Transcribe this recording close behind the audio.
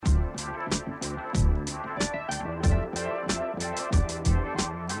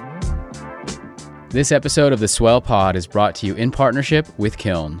This episode of the Swell Pod is brought to you in partnership with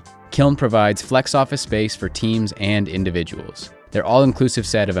Kiln. Kiln provides flex office space for teams and individuals. Their all-inclusive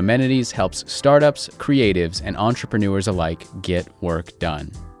set of amenities helps startups, creatives, and entrepreneurs alike get work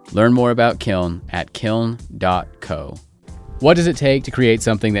done. Learn more about Kiln at kiln.co. What does it take to create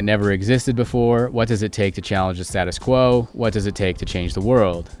something that never existed before? What does it take to challenge the status quo? What does it take to change the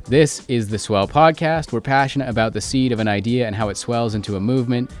world? This is the Swell Podcast. We're passionate about the seed of an idea and how it swells into a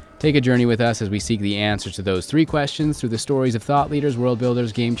movement. Take a journey with us as we seek the answers to those three questions through the stories of thought leaders, world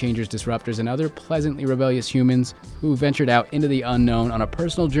builders, game changers, disruptors, and other pleasantly rebellious humans who ventured out into the unknown on a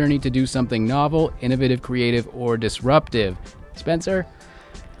personal journey to do something novel, innovative, creative, or disruptive. Spencer?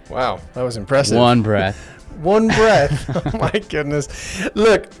 Wow, that was impressive. One breath. One breath. Oh my goodness.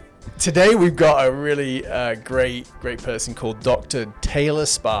 Look, today we've got a really great person called Dr. Taylor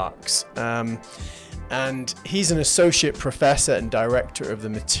Sparks. And he's an associate professor and director of the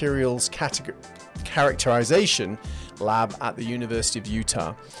Materials Characterization Lab at the University of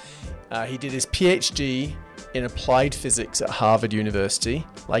Utah. He did his PhD in applied physics at Harvard University,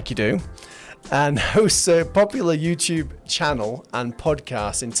 like you do, and hosts a popular YouTube channel and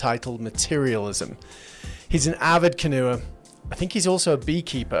podcast entitled Materialism. He's an avid canoer. I think he's also a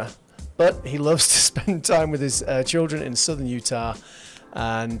beekeeper, but he loves to spend time with his children in southern Utah.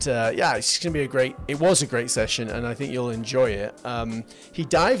 And it's going to be it was a great session, and I think you'll enjoy it. He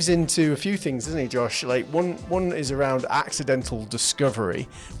dives into a few things, doesn't he, Josh? Like one is around accidental discovery,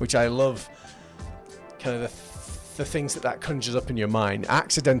 which I love, kind of the things that conjures up in your mind.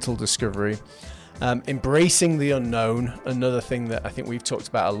 Accidental discovery. Embracing the unknown, another thing that I think we've talked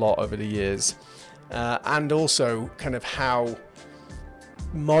about a lot over the years. And also kind of how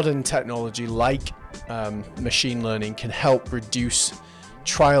modern technology like machine learning can help reduce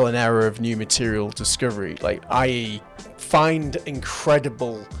trial and error of new material discovery, like i.e. find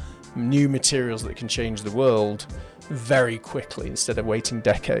incredible new materials that can change the world very quickly instead of waiting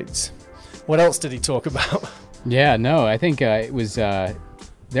decades. What else did he talk about? Yeah, no, I think it was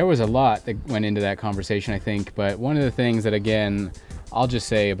there was a lot that went into that conversation, I think, but one of the things that, again, I'll just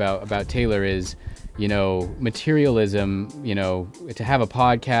say about Taylor is, materialism, to have a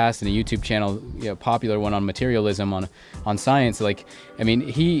podcast and a YouTube channel, popular one on materialism, on science,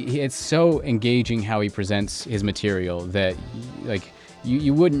 it's so engaging how he presents his material that,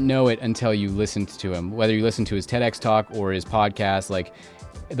 you wouldn't know it until you listened to him, whether you listen to his TEDx talk or his podcast.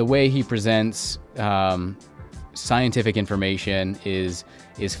 The way he presents scientific information is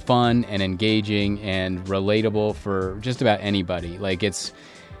fun and engaging and relatable for just about anybody.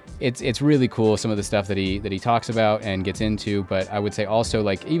 It's really cool, some of the stuff that he talks about and gets into, but I would say also,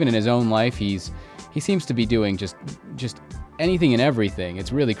 even in his own life, he seems to be doing just anything and everything.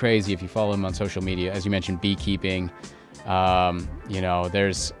 It's really crazy if you follow him on social media. As you mentioned, beekeeping.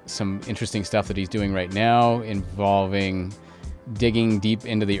 There's some interesting stuff that he's doing right now involving digging deep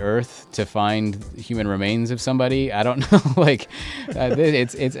into the earth to find human remains of somebody. I don't know,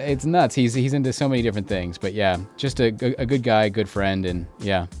 it's nuts. He's into so many different things, but yeah, just a good guy, good friend, and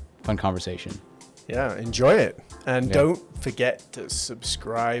yeah, fun conversation. Yeah, enjoy it. And don't forget to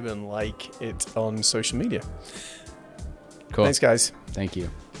subscribe and like it on social media. Cool. Thanks, guys. Thank you.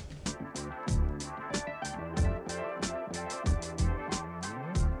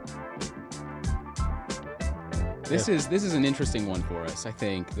 This is an interesting one for us. I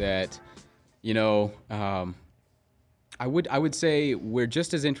think that, I would say we're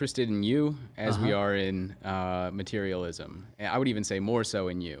just as interested in you as we are in materialism. I would even say more so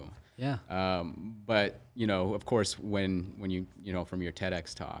in you. Yeah. But of course, when you from your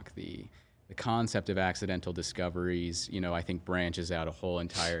TEDx talk, the concept of accidental discoveries, I think branches out a whole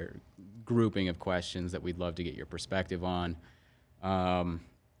entire grouping of questions that we'd love to get your perspective on. I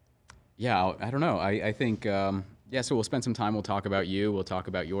don't know. I think. So we'll spend some time. We'll talk about you. We'll talk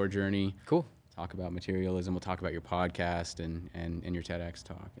about your journey. Cool. Talk about materialism. We'll talk about your podcast and your TEDx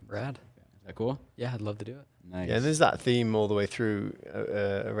talk. Rad. Is that cool? Yeah, I'd love to do it. Nice. Yeah, there's that theme all the way through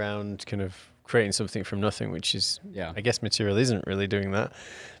around kind of creating something from nothing, which is, I guess material isn't really doing that,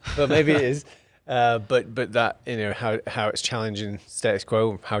 but maybe it is. But that, how it's challenging status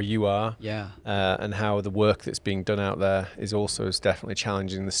quo, how you are, and how the work that's being done out there is definitely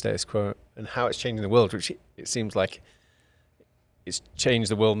challenging the status quo, and how it's changing the world, which it seems like it's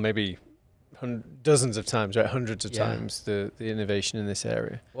changed the world maybe dozens of times, right? Hundreds of times, the innovation in this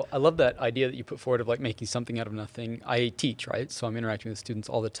area. Well, I love that idea that you put forward of making something out of nothing. I teach, right? So I'm interacting with students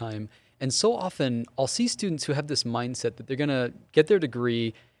all the time. And so often I'll see students who have this mindset that they're going to get their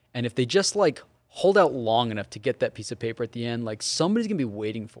degree, and if they just hold out long enough to get that piece of paper at the end, somebody's going to be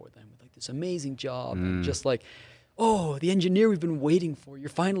waiting for them with this amazing job. And just oh, the engineer we've been waiting for, you're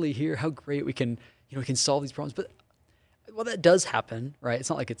finally here. How great. We can we can solve these problems. But well, that does happen, right? It's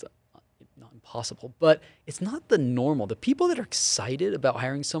not like it's not impossible, but it's not the normal. The people that are excited about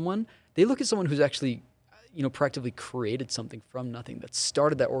hiring someone, they look at someone who's actually, proactively created something from nothing, that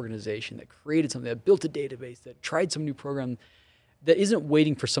started that organization, that created something, that built a database, that tried some new program, that isn't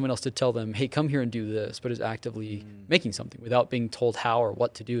waiting for someone else to tell them, hey, come here and do this, but is actively making something without being told how or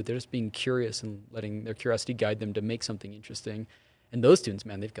what to do. They're just being curious and letting their curiosity guide them to make something interesting. And those students,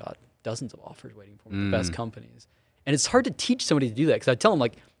 man, they've got dozens of offers waiting for them, the best companies. And it's hard to teach somebody to do that because I tell them,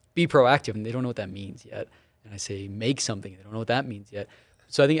 like, be proactive, and they don't know what that means yet. And I say, make something, they don't know what that means yet.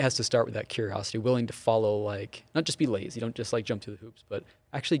 So I think it has to start with that curiosity, willing to follow, like, not just be lazy, don't just like jump through the hoops, but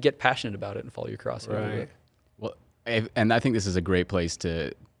actually get passionate about it and follow your curiosity. Right. Well, and I think this is a great place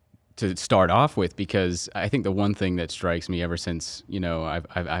to start off with, because I think the one thing that strikes me ever since,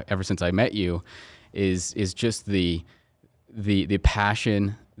 ever since I met you is just the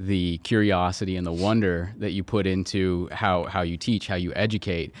passion, the curiosity, and the wonder that you put into how you teach, how you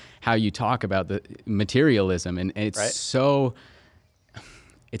educate, how you talk about the materialism. And it's so,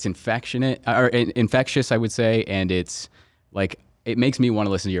 it's infectious, I would say. And it's like, it makes me want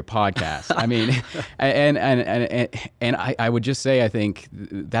to listen to your podcast. I mean, and I would just say, I think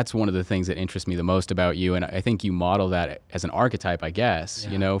that's one of the things that interests me the most about you. And I think you model that as an archetype, I guess,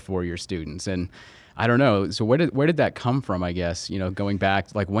 for your students. And I don't know. So where did that come from, I guess, going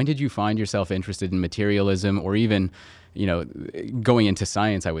back, like, when did you find yourself interested in materialism, or even, going into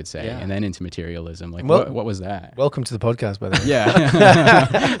science, I would say, and then into materialism? Like, what was that? Welcome to the podcast, by the way.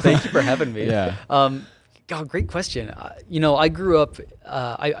 Yeah. Thank you for having me. Yeah. God, great question. I grew up,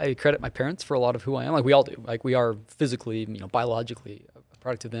 I credit my parents for a lot of who I am. Like, we all do. Like, we are physically, biologically a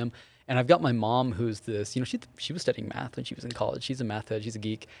product of them. And I've got my mom, who's this, she was studying math when she was in college. She's a math head. She's a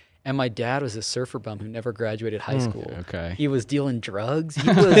geek. And my dad was a surfer bum who never graduated high school. Okay. He was dealing drugs. He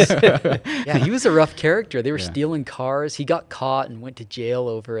was, he was a rough character. They were stealing cars. He got caught and went to jail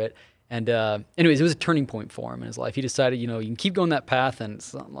over it. And anyways, it was a turning point for him in his life. He decided, you can keep going that path and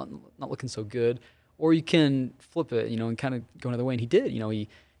it's not looking so good, or you can flip it, and kind of go another way. And he did.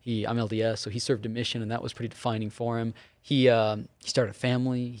 I'm LDS, so he served a mission, and that was pretty defining for him. He started a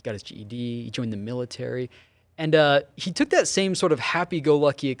family. He got his GED. He joined the military. And he took that same sort of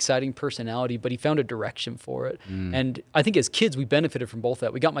happy-go-lucky, exciting personality, but he found a direction for it. And I think as kids, we benefited from both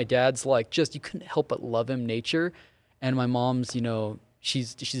that. We got my dad's, like, just, you couldn't help but love him, nature. And my mom's,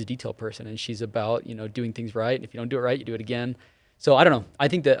 she's a detail person, and she's about, doing things right. And if you don't do it right, you do it again. So I don't know. I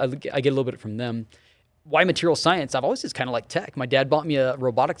think that I get a little bit from them. Why material science? I've always just kind of liked tech. My dad bought me a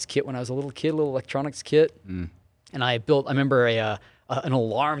robotics kit when I was a little kid, a little electronics kit. And I remember an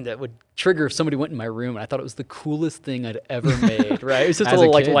alarm that would trigger if somebody went in my room, and I thought it was the coolest thing I'd ever made, right? It was just a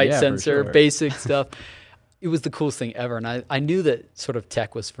little kid, light sensor, basic stuff. It was the coolest thing ever. And I knew that sort of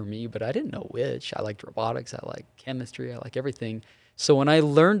tech was for me, but I didn't know which. I liked robotics, I liked chemistry, I liked everything. So when I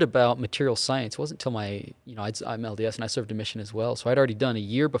learned about material science, it wasn't until I'm LDS and I served a mission as well. So I'd already done a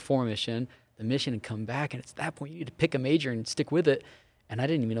year before mission. The mission had come back, and it's at that point you need to pick a major and stick with it. And I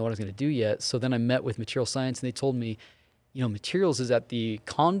didn't even know what I was going to do yet. So then I met with material science, and they told me, materials is at the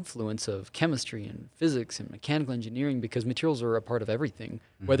confluence of chemistry and physics and mechanical engineering, because materials are a part of everything.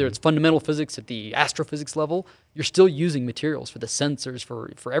 Whether it's fundamental physics at the astrophysics level, you're still using materials for the sensors,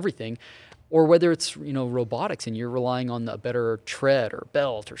 for everything. Or whether it's, robotics, and you're relying on a better tread or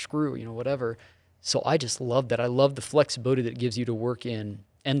belt or screw, whatever. So I just love that. I love the flexibility that it gives you to work in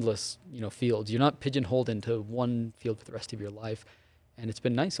endless, fields. You're not pigeonholed into one field for the rest of your life. And it's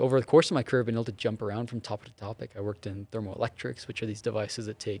been nice. Over the course of my career, I've been able to jump around from topic to topic. I worked in thermoelectrics, which are these devices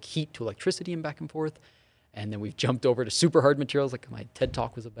that take heat to electricity and back and forth. And then we've jumped over to super hard materials, like my TED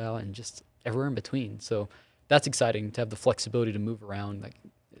Talk was about, and just everywhere in between. So that's exciting to have the flexibility to move around. Like,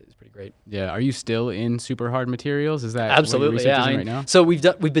 it's pretty great. Yeah. Are you still in super hard materials? Is that absolutely? What your research is right now? So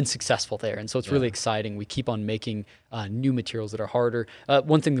we've been successful there, and so it's really exciting. We keep on making new materials that are harder.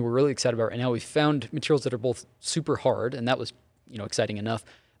 One thing that we're really excited about right now, we found materials that are both super hard, and that was exciting enough.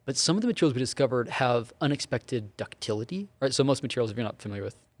 But some of the materials we discovered have unexpected ductility, right? So most materials, if you're not familiar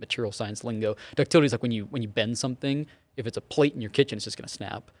with material science lingo, ductility is like when you bend something. If it's a plate in your kitchen, it's just going to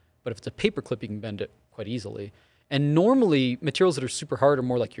snap. But if it's a paper clip, you can bend it quite easily. And normally, materials that are super hard are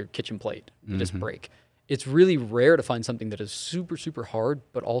more like your kitchen plate. They just break. It's really rare to find something that is super, super hard,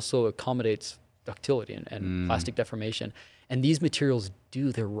 but also accommodates ductility and plastic deformation. And these materials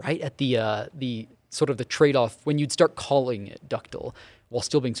do. They're right at the sort of the trade-off when you'd start calling it ductile while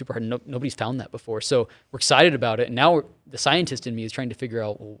still being super hard. Nobody's found that before. So we're excited about it. And now the scientist in me is trying to figure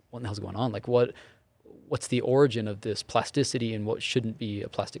out, well, what the hell's going on? Like, what's the origin of this plasticity and what shouldn't be a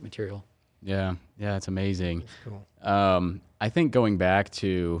plastic material? Yeah, it's amazing. That's cool. I think going back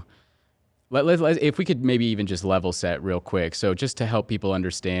to If we could maybe even just level set real quick. So just to help people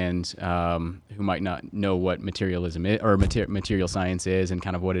understand who might not know what materialism is, or material science is, and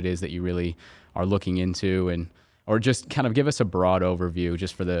kind of what it is that you really are looking into, or just kind of give us a broad overview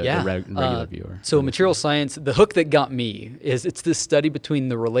just for the regular viewer. So material science, the hook that got me is it's this study between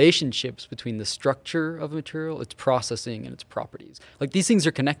the relationships between the structure of a material, its processing, and its properties. Like these things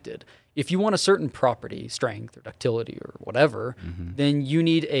are connected. If you want a certain property, strength or ductility or whatever, then you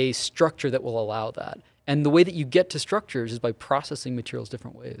need a structure that will allow that. And the way that you get to structures is by processing materials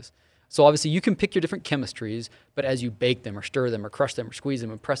different ways. So obviously you can pick your different chemistries, but as you bake them or stir them or crush them or squeeze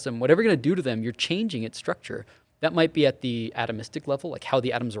them and press them, whatever you're going to do to them, you're changing its structure. That might be at the atomistic level, like how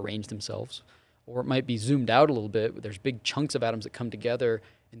the atoms arrange themselves, or it might be zoomed out a little bit. There's big chunks of atoms that come together,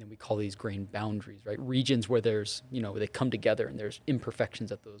 and then we call these grain boundaries, right? Regions where there's, they come together and there's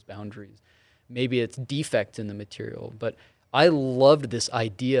imperfections at those boundaries. Maybe it's defects in the material, but I loved this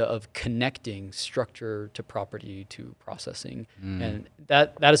idea of connecting structure to property to processing. And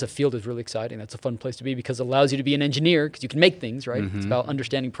that as a field is really exciting. That's a fun place to be because it allows you to be an engineer because you can make things, right? It's about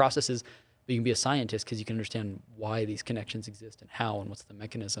understanding processes. But you can be a scientist because you can understand why these connections exist and how and what's the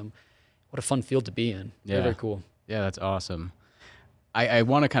mechanism. What a fun field to be in. Yeah. Very, very cool. Yeah, that's awesome. I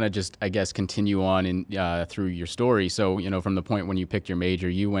want to kind of just, I guess, continue on in through your story. So, from the point when you picked your major,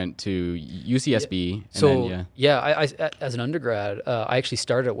 you went to UCSB. I as an undergrad, I actually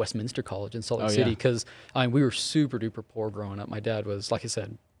started at Westminster College in Salt Lake City because we were super duper poor growing up. My dad was, like I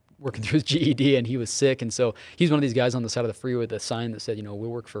said, working through his GED, and he was sick, and so he's one of these guys on the side of the freeway with a sign that said, we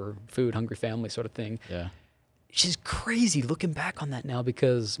work for food, hungry family sort of thing. Yeah. It's just crazy looking back on that now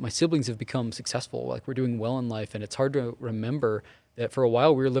because my siblings have become successful. Like we're doing well in life, and it's hard to remember that for a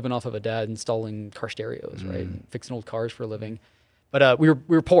while we were living off of a dad installing car stereos, right, and fixing old cars for a living. But we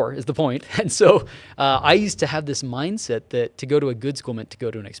were poor is the point. And so I used to have this mindset that to go to a good school meant to go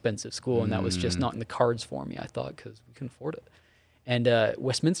to an expensive school, and that was just not in the cards for me, I thought, because we couldn't afford it. And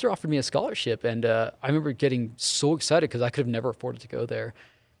Westminster offered me a scholarship, and I remember getting so excited because I could have never afforded to go there.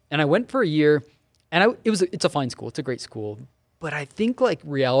 And I went for a year, and it's a fine school. It's a great school. But I think like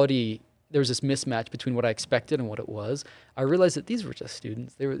reality, there was this mismatch between what I expected and what it was. I realized that these were just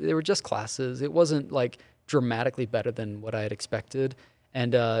students. They were just classes. It wasn't like dramatically better than what I had expected.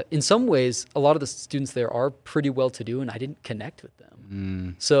 And in some ways, a lot of the students there are pretty well-to-do, and I didn't connect with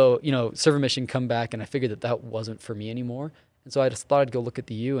them. So, server mission come back, and I figured that wasn't for me anymore. And so I just thought I'd go look at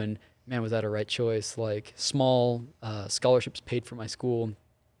the U, and man, was that a right choice. Like small scholarships paid for my school,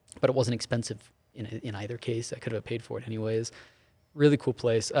 but it wasn't expensive in either case. I could have paid for it anyways. Really cool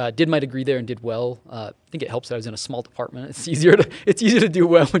place. Did my degree there and did well. I think it helps that I was in a small department. It's easier to do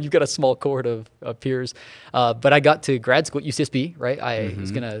well when you've got a small cohort of peers. But I got to grad school at UCSB, right? I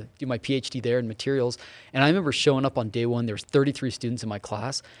was going to do my PhD there in materials. And I remember showing up on day one. There was 33 students in my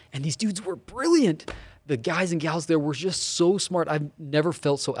class, and these dudes were brilliant. The guys and gals there were just so smart. I've never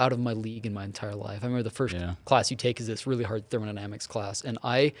felt so out of my league in my entire life. I remember the first class you take is this really hard thermodynamics class, and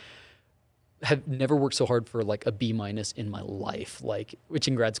I have never worked so hard for like a B- in my life, which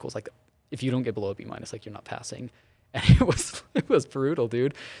in grad school is like, if you don't get below a B-, like you're not passing. And it was brutal,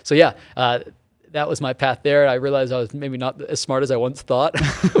 dude. So that was my path there. I realized I was maybe not as smart as I once thought.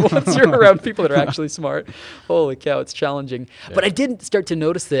 Once you're around people that are actually smart, holy cow, it's challenging. Yeah. But I did start to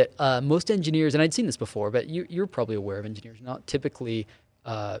notice that most engineers, and I'd seen this before, but you're probably aware of engineers, not typically,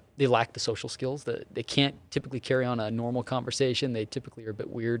 they lack the social skills. They can't typically carry on a normal conversation. They typically are a bit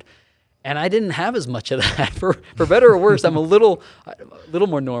weird. And I didn't have as much of that. For better or worse, I'm a little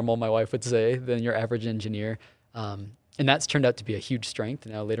more normal, my wife would say, than your average engineer. And that's turned out to be a huge strength.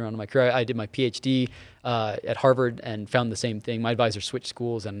 Now, later on in my career, I did my PhD at Harvard and found the same thing. My advisor switched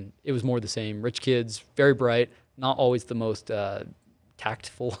schools, and it was more the same. Rich kids, very bright, not always the most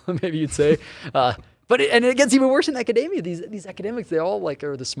tactful, maybe you'd say. But it gets even worse in academia. These academics, they all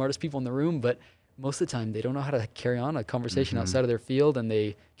are the smartest people in the room, but most of the time they don't know how to carry on a conversation outside of their field, and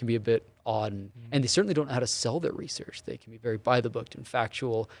they can be a bit odd, and they certainly don't know how to sell their research. They can be very by the book and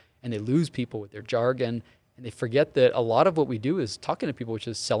factual, and they lose people with their jargon, and they forget that a lot of what we do is talking to people, which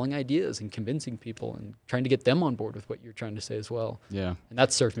is selling ideas and convincing people and trying to get them on board with what you're trying to say as well. Yeah. And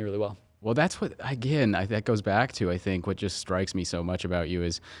that served me really well. Well, that's what, again, that goes back to, I think, what just strikes me so much about you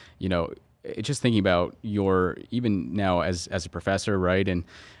is, just thinking about even now as a professor, right? And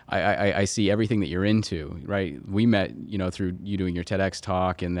I see everything that you're into, right? We met, through you doing your TEDx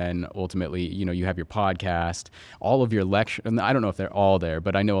talk, and then ultimately, you have your podcast, all of your lectures. And I don't know if they're all there,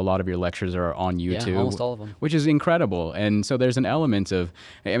 but I know a lot of your lectures are on YouTube. Yeah, almost all of them. Which is incredible. And so there's an element of,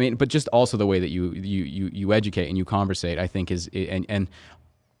 but just also the way that you educate and you conversate, I think and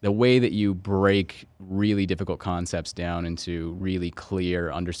the way that you break really difficult concepts down into really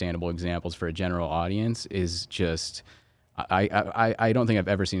clear, understandable examples for a general audience is just, I don't think I've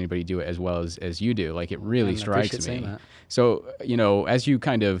ever seen anybody do it as well as you do. Like, it really strikes me. So, as you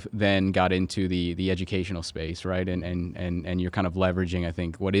kind of then got into the educational space, right? And you're kind of leveraging, I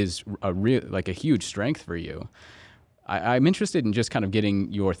think, what is a huge strength for you. I'm interested in just kind of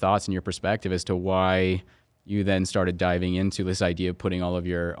getting your thoughts and your perspective as to why you then started diving into this idea of putting all of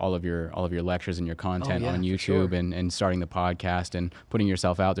your lectures and your content on YouTube and starting the podcast and putting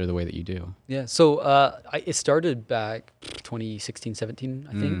yourself out there the way that you do. Yeah. So it started back 2016, 17,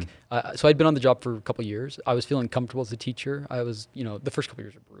 I think. So I'd been on the job for a couple of years. I was feeling comfortable as a teacher. I was, the first couple of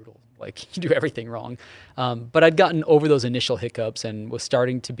years are brutal. Like, you do everything wrong. But I'd gotten over those initial hiccups and was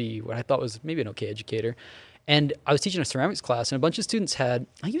starting to be what I thought was maybe an okay educator. And I was teaching a ceramics class, and a bunch of students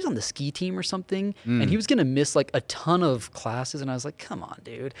he was on the ski team or something, and he was going to miss like a ton of classes. And I was like, come on,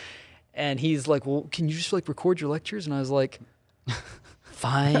 dude. And he's like, well, can you just like record your lectures? And I was like,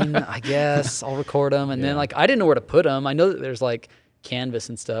 fine, I guess I'll record them. And then like, I didn't know where to put them. I know that there's like Canvas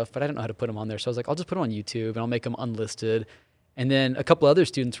and stuff, but I didn't know how to put them on there. So I was like, I'll just put them on YouTube and I'll make them unlisted. And then a couple other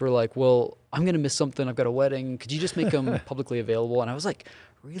students were like, well, I'm going to miss something. I've got a wedding. Could you just make them publicly available? And I was like,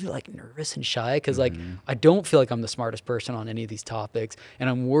 really like nervous and shy because like I don't feel like I'm the smartest person on any of these topics, and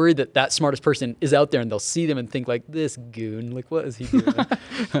I'm worried that smartest person is out there and they'll see them and think like, this goon, like what is he doing?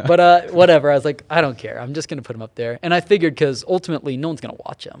 But whatever, I was like, I don't care, I'm just gonna put them up there. And I figured because ultimately no one's gonna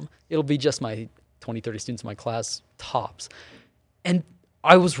watch them, it'll be just my 20-30 students in my class tops. And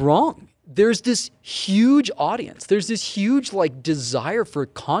I was wrong. There's this huge audience. There's this huge like desire for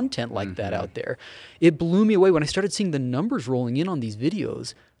content like that out there. It blew me away when I started seeing the numbers rolling in on these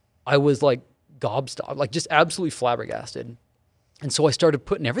videos. I was like gobstopped, like just absolutely flabbergasted. And so I started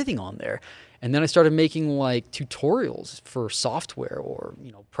putting everything on there. And then I started making like tutorials for software or,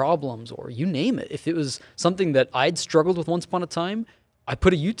 problems or you name it. If it was something that I'd struggled with once upon a time, I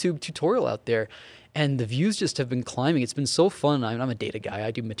put a YouTube tutorial out there. And the views just have been climbing. It's been so fun. I'm a data guy.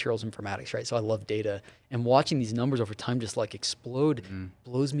 I do materials informatics, right? So I love data. And watching these numbers over time just like explode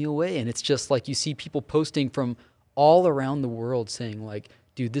blows me away. And it's just like you see people posting from all around the world saying like,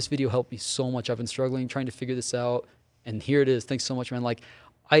 dude, this video helped me so much. I've been struggling, trying to figure this out. And here it is. Thanks so much, man. Like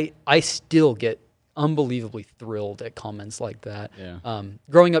I still get unbelievably thrilled at comments like that. Yeah.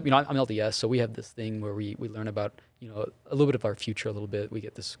 Growing up, I'm LDS, so we have this thing where we learn about, a little bit of our future a little bit. We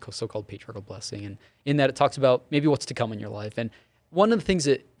get this so-called patriarchal blessing. And in that it talks about maybe what's to come in your life. And one of the things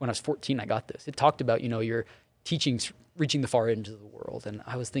that when I was 14, I got this. It talked about, your teachings reaching the far edges of the world. And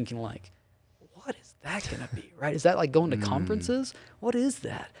I was thinking like, what is that going to be, right? Is that like going to conferences? What is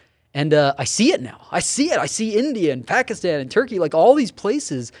that? And I see it now. I see it. I see India and Pakistan and Turkey, like all these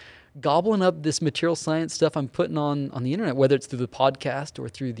places gobbling up this material science stuff I'm putting on the internet, whether it's through the podcast or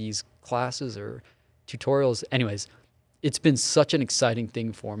through these classes or tutorials. Anyways, it's been such an exciting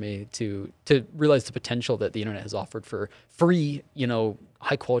thing for me to realize the potential that the internet has offered for free,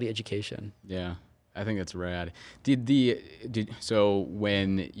 high quality education. Yeah. I think that's rad. So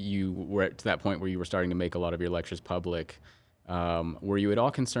when you were to that point where you were starting to make a lot of your lectures public, were you at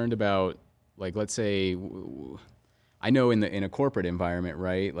all concerned about, like, let's say, I know in a corporate environment,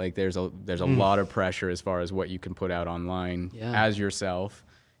 right? Like there's a lot of pressure as far as what you can put out online as yourself,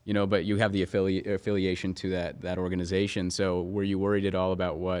 but you have the affiliation to that organization. So were you worried at all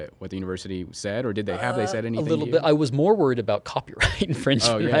about what the university said, or have they said anything? A little bit. I was more worried about copyright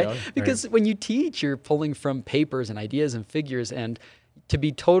infringement, right? Because when you teach, you're pulling from papers and ideas and figures, and to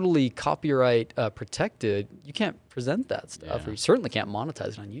be totally copyright protected, you can't present that stuff, or you certainly can't monetize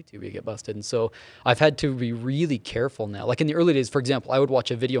it on YouTube. You get busted. And so I've had to be really careful now. Like in the early days, for example, I would watch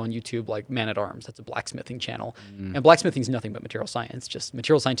a video on YouTube like Man at Arms. That's a blacksmithing channel. And blacksmithing is nothing but material science. Just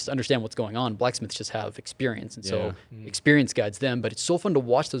material scientists understand what's going on. Blacksmiths just have experience. And so experience guides them. But it's so fun to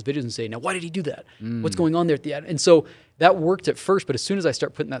watch those videos and say, now, why did he do that? What's going on there at the end? And so that worked at first. But as soon as I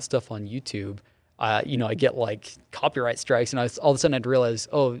start putting that stuff on YouTube, I get like copyright strikes, and all of a sudden I'd realize,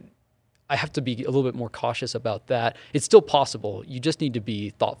 I have to be a little bit more cautious about that. It's still possible. You just need to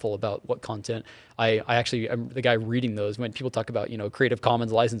be thoughtful about what content. I'm the guy reading those. When people talk about, Creative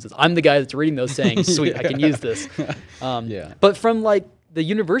Commons licenses, I'm the guy that's reading those saying, sweet, I can use this. But from like the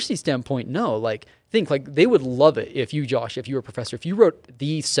university standpoint, no, like think like they would love it if you, Josh, if you were a professor, if you wrote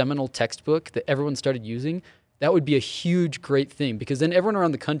the seminal textbook that everyone started using. That would be a huge, great thing, because then everyone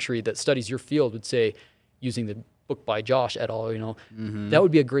around the country that studies your field would say, using the book by Josh et al., that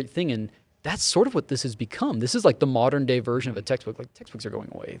would be a great thing. And that's sort of what this has become. This is like the modern day version of a textbook. Like textbooks are going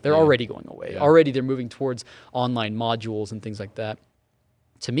away. They're already going away. Already they're moving towards online modules and things like that.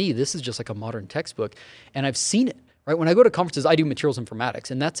 To me, this is just like a modern textbook. And I've seen it right? When I go to conferences, I do materials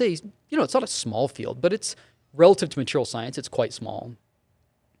informatics, and that's it's not a small field, but it's relative to material science, it's quite small.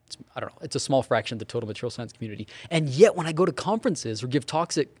 I don't know, it's a small fraction of the total material science community. And yet when I go to conferences or give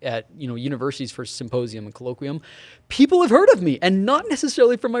talks at universities for symposium and colloquium, people have heard of me, and not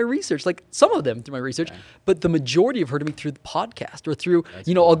necessarily from my research, like some of them through my research, but the majority have heard of me through the podcast or through,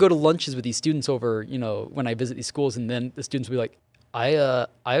 cool. I'll go to lunches with these students over, when I visit these schools, and then the students will be like,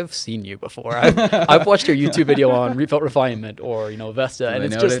 I've seen you before. I've watched your YouTube video on felt refinement or Vesta, and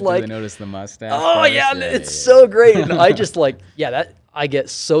it's just like, do they notice the mustache? Oh yeah, it's so great. And I just I get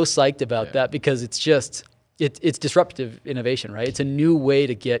so psyched about that, because it's just it's disruptive innovation, right? It's a new way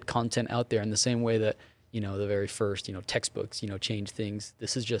to get content out there in the same way that the very first textbooks change things.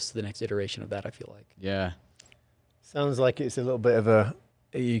 This is just the next iteration of that, I feel like. Yeah, sounds like it's a little bit of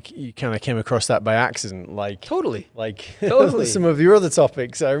you kind of came across that by accident, totally some of your other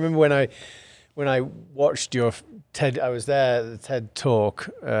topics. I remember when I watched your TED, I was there at the TED talk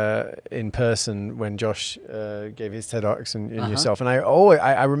in person when Josh gave his TEDx and yourself, and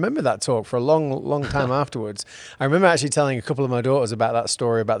I remember that talk for a long time afterwards. I remember actually telling a couple of my daughters about that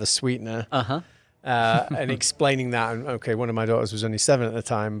story about the sweetener. And explaining that. And okay, one of my daughters was only 7 at the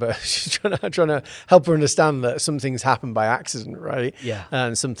time, but she's trying to help her understand that some things happen by accident, right? Yeah.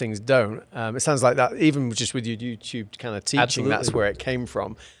 And some things don't. It sounds like that, even just with your YouTube kind of teaching, Absolutely. That's where it came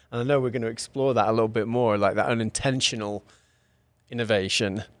from. And I know we're going to explore that a little bit more, like that unintentional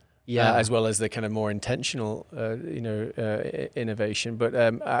innovation, as well as the kind of more intentional, innovation. But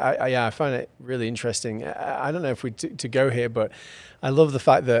I find it really interesting. I don't know if we to go here, but I love the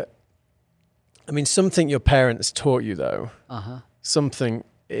fact that, something your parents taught you, though, something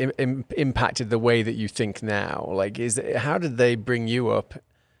impacted the way that you think now. Like, how did they bring you up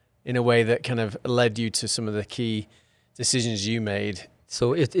in a way that kind of led you to some of the key decisions you made?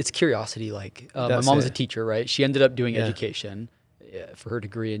 So it's curiosity. Like, my mom was a teacher, right? She ended up doing education for her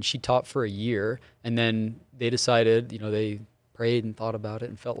degree, and she taught for a year. And then they decided, they prayed and thought about it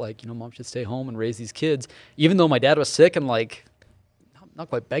and felt like, mom should stay home and raise these kids. Even though my dad was sick and not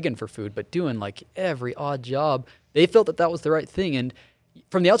quite begging for food, but doing every odd job, they felt that was the right thing. And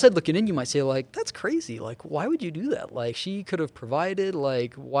from the outside looking in, you might say that's crazy. Why would you do that? She could have provided,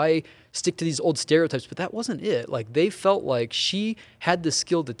 why stick to these old stereotypes? But that wasn't it. They felt like she had the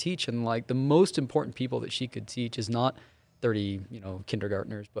skill to teach, and the most important people that she could teach is not 30,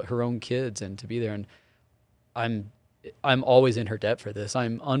 kindergartners, but her own kids, and to be there. And I'm always in her debt for this.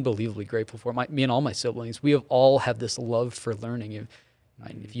 I'm unbelievably grateful for it. Me and all my siblings, we have all have this love for learning.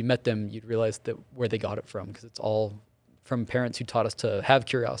 If you met them, you'd realize that where they got it from, because it's all from parents who taught us to have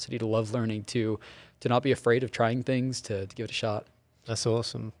curiosity, to love learning, to not be afraid of trying things, to give it a shot. That's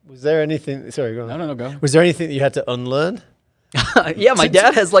awesome. Was there anything? Sorry, go on. No, go. Was there anything that you had to unlearn? Yeah, my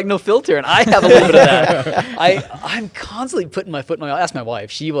dad has no filter, and I have a little bit of that. I'm constantly putting my foot in my. I'll ask my wife.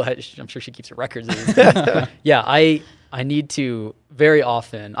 She will. I'm sure she keeps her records of these things. Yeah, I need to very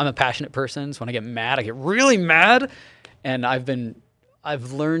often. I'm a passionate person, so when I get mad, I get really mad, and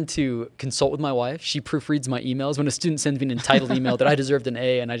I've learned to consult with my wife. She proofreads my emails. When a student sends me an entitled email that I deserved an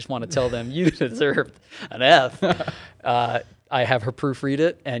A, and I just want to tell them, you deserved an F, I have her proofread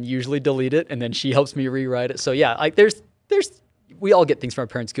it and usually delete it, and then she helps me rewrite it. So yeah, we all get things from our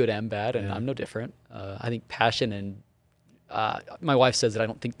parents, good and bad, and I'm no different. I think passion and my wife says that I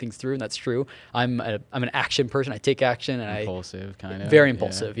don't think things through, and that's true. I'm an action person. I take action, and impulsive, kind of. Very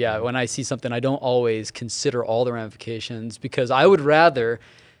impulsive. Yeah. When I see something, I don't always consider all the ramifications, because I would rather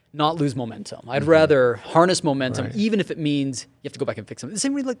not lose momentum. I'd rather harness momentum, even if it means you have to go back and fix something. The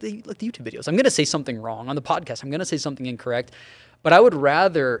same way like the YouTube videos. I'm going to say something wrong on the podcast. I'm going to say something incorrect. But I would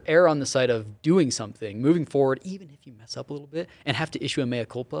rather err on the side of doing something, moving forward, even if you mess up a little bit and have to issue a mea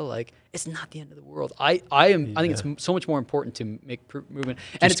culpa. It's not the end of the world. I think it's so much more important to make movement.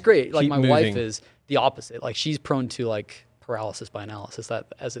 And it's great. My wife is the opposite. She's prone to paralysis by analysis, that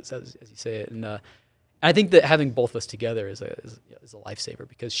as you say it. And I think that having both of us together is a lifesaver,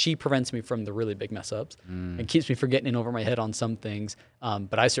 because she prevents me from the really big mess ups and keeps me from getting in over my head on some things.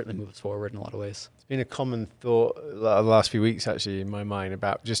 But I certainly move us forward in a lot of ways. It's been a common thought the last few weeks, actually, in my mind,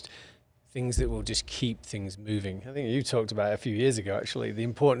 about just things that will just keep things moving. I think you talked about it a few years ago, actually, the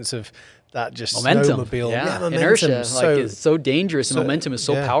importance of that just momentum. Snowmobile. Yeah, momentum. Inertia is so dangerous, and momentum is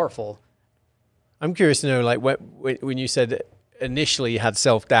so powerful. I'm curious to know, when you said initially you had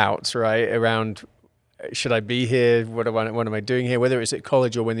self-doubts, right, around should I be here? What am I doing here? Whether it's at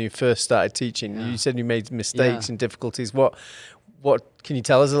college or when you first started teaching, you said you made mistakes and difficulties. What can you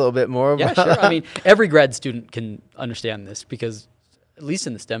tell us a little bit more about? Yeah, sure. I mean, every grad student can understand this, because at least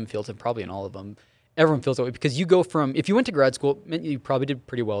in the STEM fields, and probably in all of them, everyone feels that way because you go from, if you went to grad school, it meant you probably did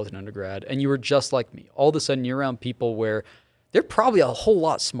pretty well as an undergrad and you were just like me. All of a sudden you're around people where they're probably a whole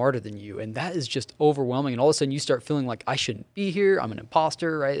lot smarter than you. And that is just overwhelming. And all of a sudden you start feeling like I shouldn't be here. I'm an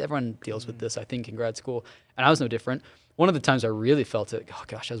imposter, right? Everyone deals with this, I think, in grad school. And I was no different. One of the times I really felt it, oh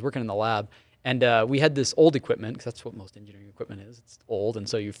gosh, I was working in the lab and we had this old equipment because that's what most engineering equipment is. It's old. And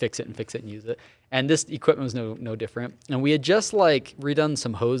so you fix it and use it. And this equipment was no different. And we had just like redone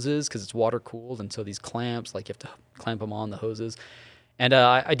some hoses because it's water cooled. And so these clamps, like you have to clamp them on the hoses. And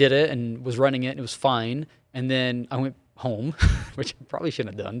I did it and was running it and it was fine. And then I went home, which I probably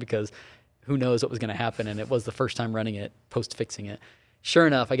shouldn't have done because who knows what was going to happen. And it was the first time running it, post fixing it. Sure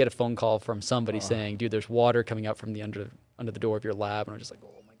enough, I get a phone call from somebody saying, dude, there's water coming out from the under the door of your lab. And I was just like,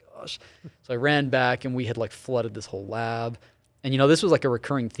 oh my gosh. So I ran back and we had like flooded this whole lab. And, you know, this was like a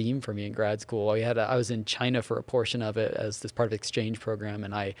recurring theme for me in grad school. I was in China for a portion of it as this part of the exchange program.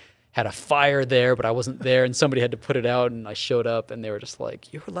 And I had a fire there, but I wasn't there. And somebody had to put it out. And I showed up and they were just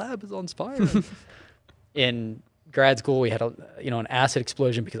like, your lab is on fire. In grad school, we had an acid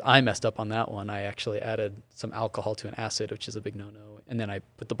explosion because I messed up on that one. I actually added some alcohol to an acid, which is a big no-no. And then I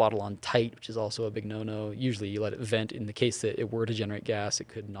put the bottle on tight, which is also a big no-no. Usually you let it vent. In the case that it were to generate gas, it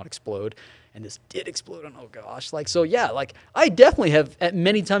could not explode. And this did explode. And oh gosh. Like, so yeah, like I definitely have at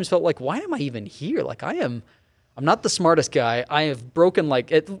many times felt like, why am I even here? Like I'm not the smartest guy. I have broken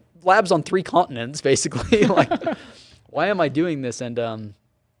labs on 3 continents, basically. Like, why am I doing this? And,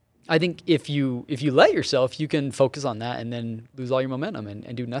 I think if you let yourself, you can focus on that and then lose all your momentum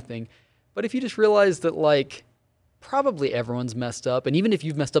and do nothing. But if you just realize that like probably everyone's messed up, and even if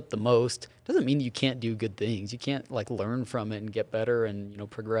you've messed up the most, doesn't mean you can't do good things. You can't like learn from it and get better and, you know,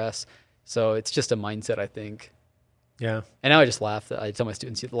 progress. So it's just a mindset, I think. Yeah. And now I just laugh that I tell my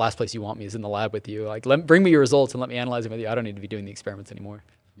students, the last place you want me is in the lab with you. Like, bring me your results and let me analyze them with you. I don't need to be doing the experiments anymore.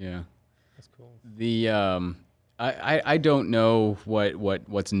 Yeah. That's cool. I don't know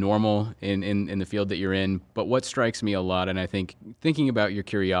what's normal in the field that you're in, but what strikes me a lot, and I think thinking about your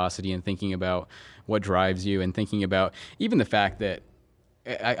curiosity and thinking about what drives you and thinking about even the fact that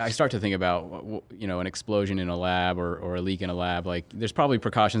I start to think about, you know, an explosion in a lab or a leak in a lab, like there's probably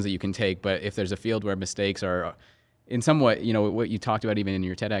precautions that you can take, but if there's a field where mistakes are in somewhat, you know, what you talked about even in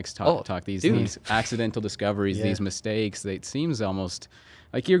your TEDx talk these accidental discoveries, these mistakes, it seems almost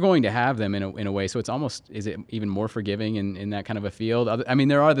like you're going to have them in a way. So it's almost, is it even more forgiving in that kind of a field? I mean,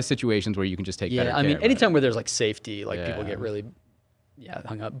 there are the situations where you can just take better care. I mean, anytime where there's like safety, like people get really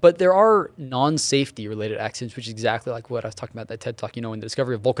hung up. But there are non-safety related accidents, which is exactly like what I was talking about that TED Talk, you know, in the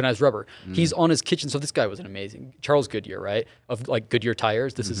discovery of vulcanized rubber. He's on his kitchen. So this guy was an amazing, Charles Goodyear, right? Of like Goodyear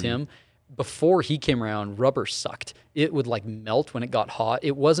tires. This is him. Before he came around, rubber sucked. It would like melt when it got hot.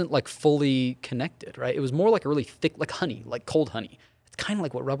 It wasn't like fully connected, right? It was more like a really thick, like honey, like cold honey. It's kind of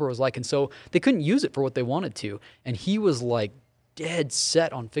like what rubber was like. And so they couldn't use it for what they wanted to. And he was like dead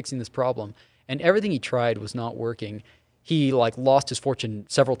set on fixing this problem. And everything he tried was not working. He like lost his fortune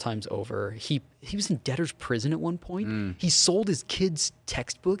several times over. He was in debtor's prison at one point. He sold his kids'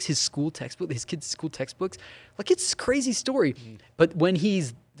 textbooks, his kids' school textbooks. Like, it's a crazy story. But when he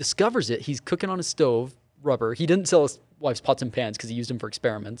discovers it, he's cooking on his stove, rubber. He didn't sell his wife's pots and pans because he used them for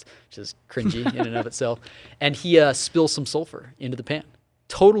experiments, which is cringy in and of itself. And he spills some sulfur into the pan.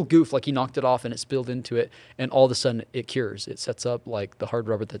 Total goof, like he knocked it off and it spilled into it, and all of a sudden it cures. It sets up like the hard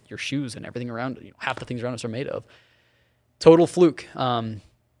rubber that your shoes and everything around it, you know, half the things around us are made of. Total fluke.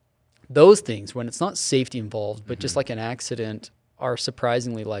 Those things, when it's not safety involved, but just like an accident, are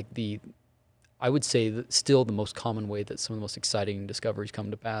surprisingly like I would say that still the most common way that some of the most exciting discoveries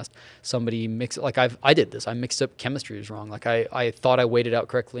come to pass. Somebody I did this. I mixed up chemistry was wrong. Like I thought I weighed it out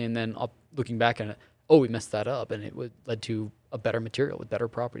correctly, and then looking back on it, we messed that up, and it led to a better material with better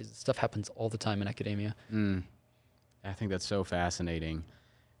properties. This stuff happens all the time in academia. I think that's so fascinating,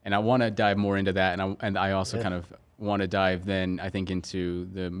 and I want to dive more into that. And I also kind of want to dive then, I think, into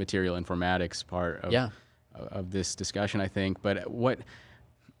the material informatics part of this discussion, I think. But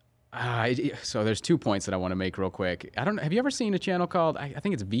so there's 2 points that I want to make real quick. I don't know. Have you ever seen a channel called, I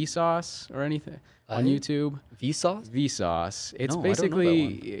think it's Vsauce or anything on YouTube? Vsauce? Vsauce. It's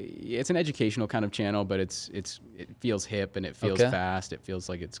basically, it's an educational kind of channel, but it feels hip and it feels fast. It feels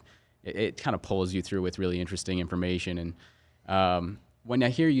like it kind of pulls you through with really interesting information. And when I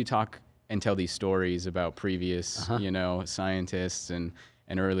hear you talk and tell these stories about previous, you know, scientists and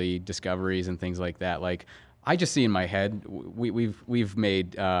early discoveries and things like that, like, I just see in my head, we've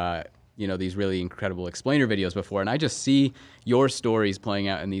made you know, these really incredible explainer videos before, and I just see your stories playing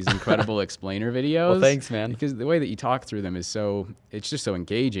out in these incredible explainer videos. Well, thanks, man. Because the way that you talk through them is it's just so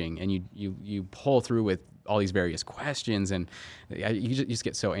engaging, and you pull through with all these various questions, and you just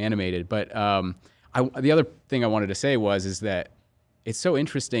get so animated. But the other thing I wanted to say is that it's so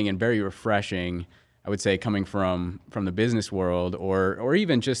interesting and very refreshing, I would say, coming from the business world, or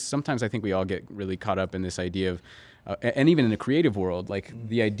even just sometimes I think we all get really caught up in this idea of, and even in the creative world, like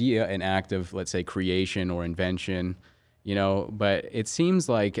the idea and act of, let's say, creation or invention, but it seems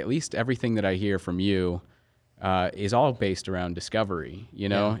like at least everything that I hear from you is all based around discovery.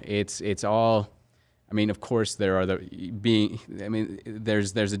 It's all, I mean, of course there's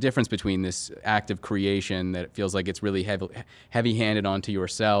a difference between this act of creation that feels like it's really heavy-handed onto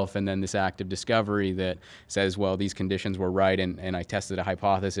yourself, and then this act of discovery that says, well, these conditions were right, and I tested a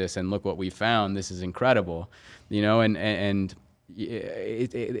hypothesis, and look what we found. This is incredible, and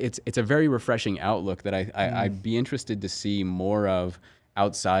it's a very refreshing outlook that I'd be interested to see more of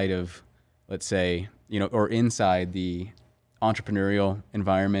outside of, let's say, or inside the entrepreneurial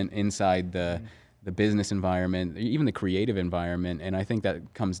environment, inside the business environment, even the creative environment. And I think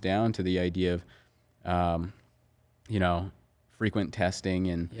that comes down to the idea of, frequent testing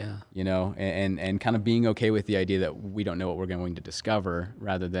and, and kind of being okay with the idea that we don't know what we're going to discover,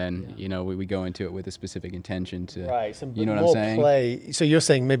 rather than, we go into it with a specific intention to, right. So you know what I'm saying? Play. So you're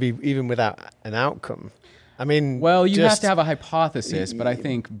saying maybe even without an outcome. I mean, well, you have to have a hypothesis, but I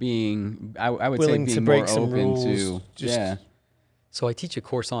think I would say being more open to, So I teach a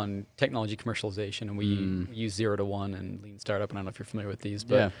course on technology commercialization, and we use 0 to 1 and lean startup. And I don't know if you're familiar with these,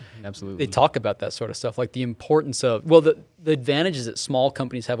 but yeah, absolutely. They talk about that sort of stuff, like the importance of, the advantages that small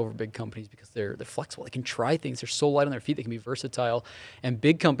companies have over big companies, because they're flexible. They can try things. They're so light on their feet. They can be versatile. And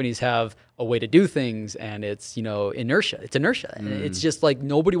big companies have a way to do things, and it's, inertia. It's inertia. And it's just like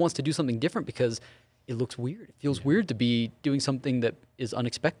nobody wants to do something different because it looks weird. It feels weird to be doing something that is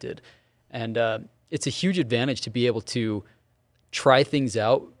unexpected. And it's a huge advantage to be able to try things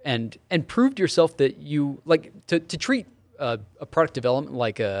out and prove to yourself that you to treat a product development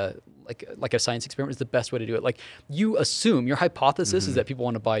like a science experiment is the best way to do it. Like, you assume your hypothesis is that people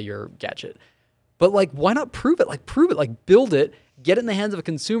want to buy your gadget, but why not prove it? Prove it. Build it. Get it in the hands of a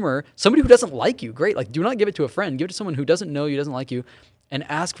consumer, somebody who doesn't like you. Great. Do not give it to a friend. Give it to someone who doesn't know you, doesn't like you, and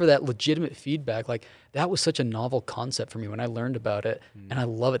ask for that legitimate feedback. That was such a novel concept for me when I learned about it, and I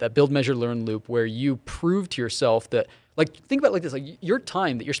love it. That build, measure, learn loop, where you prove to yourself that. Think about it like this. Your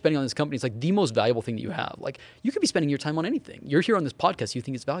time that you're spending on this company is the most valuable thing that you have. You could be spending your time on anything. You're here on this podcast. You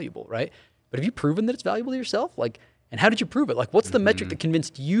think it's valuable, right? But have you proven that it's valuable to yourself? And how did you prove it? What's the metric that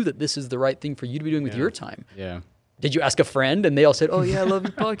convinced you that this is the right thing for you to be doing with your time? Yeah. Did you ask a friend and they all said, "Oh yeah, I love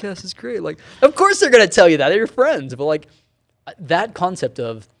your podcast. It's great." Of course they're going to tell you that. They're your friends. But that concept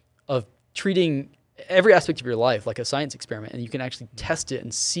of treating every aspect of your life like a science experiment, and you can actually test it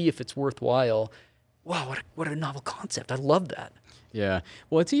and see if it's worthwhile. Wow, what a novel concept. I love that. Yeah.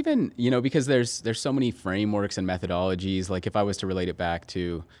 Well, it's even, because there's so many frameworks and methodologies. If I was to relate it back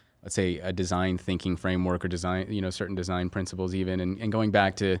to, let's say, a design thinking framework or design, certain design principles even, and going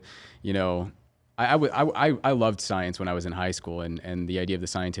back to, I loved science when I was in high school, and the idea of the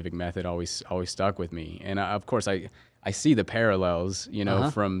scientific method always stuck with me. And of course, I see the parallels,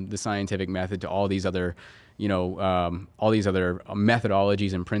 from the scientific method to all these other,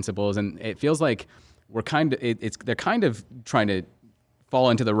 methodologies and principles. And it feels like they're kind of trying to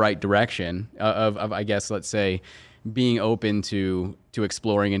fall into the right direction of I guess, let's say, being open to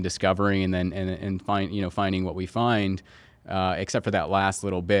exploring and discovering, and then finding what we find. Except for that last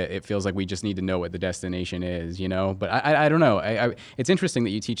little bit, it feels like we just need to know what the destination is, But I don't know. It's interesting that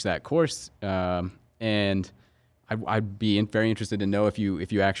you teach that course, and I'd be very interested to know if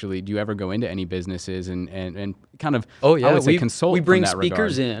you actually, do you ever go into any businesses and kind of, I would say, consult. We bring in that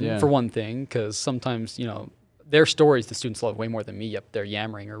speakers regard. in for one thing, because sometimes, their stories the students love way more than me up there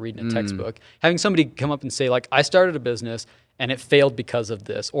yammering or reading a textbook. Having somebody come up and say, I started a business and it failed because of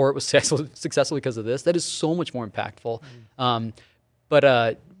this, or it was successful because of this, that is so much more impactful.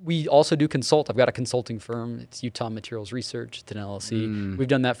 But we also do consult. I've got a consulting firm. It's Utah Materials Research. It's an LLC. We've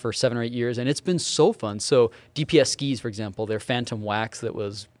done that for 7 or 8 years, and it's been so fun. So DPS skis, for example, their Phantom Wax that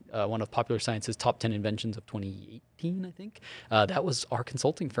was one of Popular Science's top 10 inventions of 2018, I think. That was our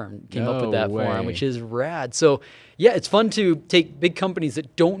consulting firm came up with that for them, which is rad. So yeah, it's fun to take big companies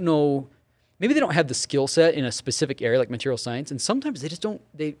that don't know, maybe they don't have the skill set in a specific area like material science, and sometimes they just don't,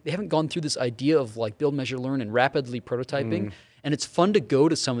 they haven't gone through this idea of build, measure, learn, and rapidly prototyping. And it's fun to go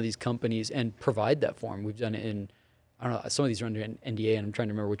to some of these companies and provide that for them. We've done it in, I don't know, some of these are under an NDA, and I'm trying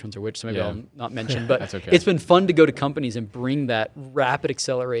to remember which ones are which, so maybe I'll not mention. But That's okay. It's been fun to go to companies and bring that rapid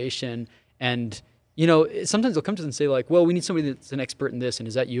acceleration. And, sometimes they'll come to us and say, well, we need somebody that's an expert in this, and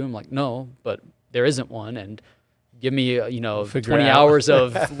is that you? I'm like, no, but there isn't one. And give me, 20 hours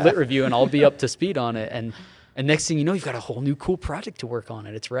of lit review, and I'll be up to speed on it. And next thing you know, you've got a whole new cool project to work on,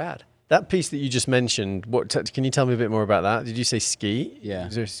 and it's rad. That piece that you just mentioned, can you tell me a bit more about that? Did you say ski? Yeah.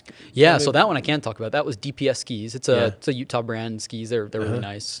 Yeah, so that one I can talk about. That was DPS skis. It's a Utah brand skis. They're really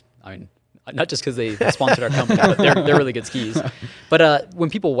nice. I mean, not just because they sponsored our company, but they're really good skis. But when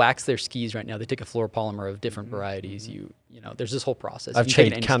people wax their skis right now, they take a fluoropolymer of different varieties. You know, there's this whole process. I've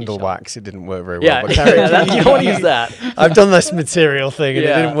changed candle wax. It didn't work very well. Yeah, you don't want to use that. I've done this material thing and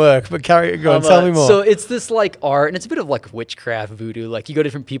it didn't work. But go on, tell me more. So it's this like art, and it's a bit of like witchcraft voodoo. Like you go to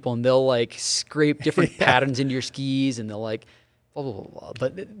different people and they'll like scrape different patterns into your skis, and they'll like blah blah blah blah.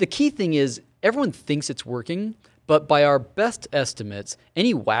 But the key thing is everyone thinks it's working. But by our best estimates,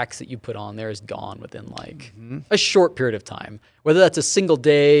 any wax that you put on there is gone within like a short period of time. Whether that's a single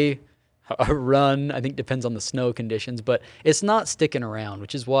day, a run, I think depends on the snow conditions, but it's not sticking around,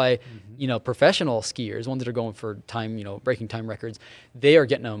 which is why, you know, professional skiers, ones that are going for time, you know, breaking time records, they are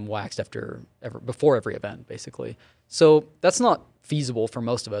getting them waxed before every event, basically. So that's not feasible for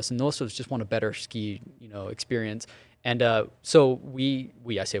most of us, and most of us just want a better ski, you know, experience. And so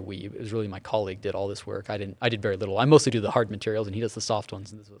I say we, it was really my colleague did all this work. I did very little. I mostly do the hard materials and he does the soft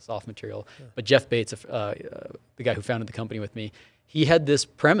ones, and this was a soft material. Yeah. But Jeff Bates, the guy who founded the company with me, he had this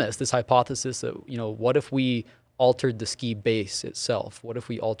premise, this hypothesis that, you know, what if we altered the ski base itself? What if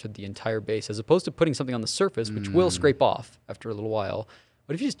we altered the entire base as opposed to putting something on the surface, which will scrape off after a little while?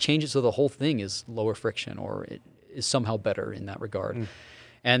 What if you just change it so the whole thing is lower friction or it is somehow better in that regard?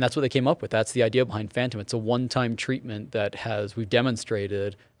 And that's what they came up with. That's the idea behind Phantom. It's a one-time treatment that we've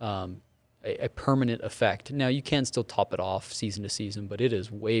demonstrated a permanent effect. Now, you can still top it off season to season, but it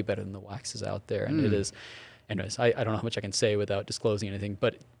is way better than the waxes out there. And it is, anyways, I don't know how much I can say without disclosing anything,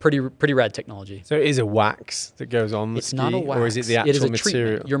 but pretty rad technology. So it is a wax that goes on the ski? It's not a wax. Or is it the actual material?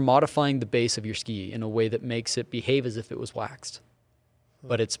 Treatment. You're modifying the base of your ski in a way that makes it behave as if it was waxed.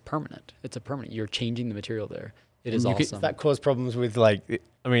 But it's permanent. It's a permanent. You're changing the material there. It is awesome. Does that cause problems with like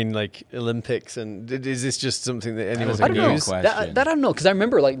Olympics? And is this just something that anyone can use? That I don't know, because I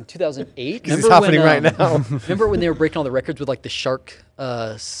remember like in 2008. It's happening right now. Remember when they were breaking all the records with like the shark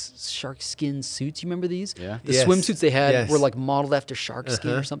skin suits? You remember these? Yeah. The swimsuits they had were like modeled after shark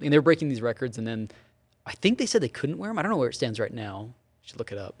skin or something. And they were breaking these records, and then I think they said they couldn't wear them. I don't know where it stands right now. You should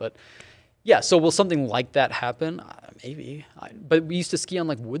look it up, but. Yeah, so will something like that happen? Maybe. But we used to ski on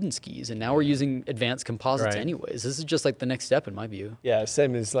like wooden skis, and now we're using advanced composites anyways. This is just like the next step in my view. Yeah,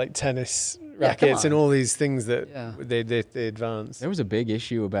 same as like tennis rackets and all these things that they advance. There was a big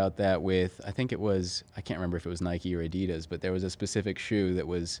issue about that with, I think it was, I can't remember if it was Nike or Adidas, but there was a specific shoe that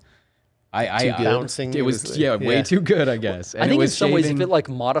was... bouncing. It was way too good, I guess. And I think in some ways, if it like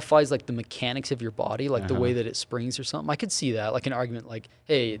modifies like the mechanics of your body, like the way that it springs or something, I could see that, like an argument like,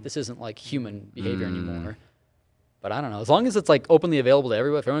 hey, this isn't like human behavior anymore. But I don't know. As long as it's like openly available to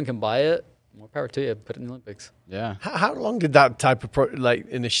everyone, if everyone can buy it, more power to you. Put it in the Olympics. Yeah. How long did that type of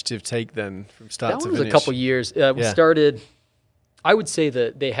initiative take then, from start to finish? That was a couple years. We started. I would say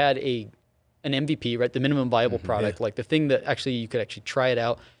that they had an MVP, right? The minimum viable product, like the thing that actually you could actually try it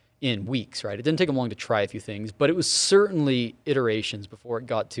out in weeks, right? It didn't take them long to try a few things, but it was certainly iterations before it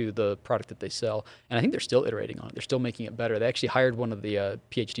got to the product that they sell. And I think they're still iterating on it. They're still making it better. They actually hired one of the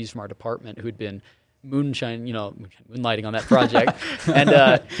PhDs from our department who had been moonlighting on that project.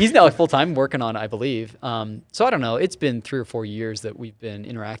 And he's now full-time working on it, I believe. So I don't know. It's been 3 or 4 years that we've been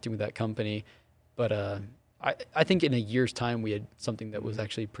interacting with that company. But I think in a year's time, we had something that was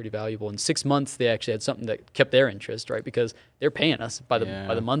actually pretty valuable. In 6 months, they actually had something that kept their interest, right? Because they're paying us by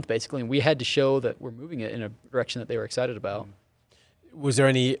the month, basically. And we had to show that we're moving it in a direction that they were excited about. Was there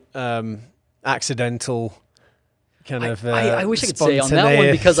any accidental kind of I wish I could say on that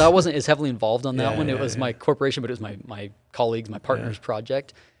one, because I wasn't as heavily involved on that one. It was my corporation, but it was my colleagues, my partner's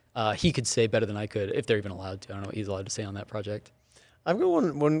project. He could say better than I could, if they're even allowed to. I don't know what he's allowed to say on that project. I've got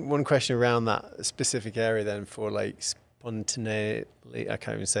one question around that specific area then, for like spontaneity. I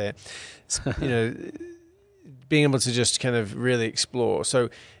can't even say it. Being able to just kind of really explore. So,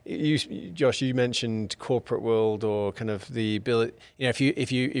 Josh, you mentioned corporate world, or kind of the ability.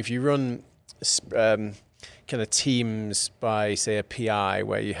 If you run kind of teams by, say, a PI,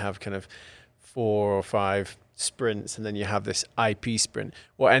 where you have kind of 4 or 5 sprints, and then you have this IP sprint.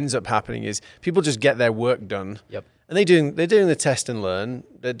 What ends up happening is people just get their work done. Yep. And they're doing the test and learn.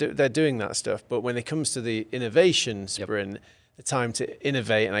 They're doing that stuff. But when it comes to the innovation sprint, the time to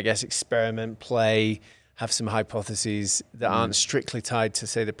innovate and I guess experiment, play, have some hypotheses that aren't strictly tied to,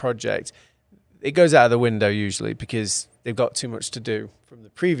 say, the project, it goes out of the window usually, because they've got too much to do from the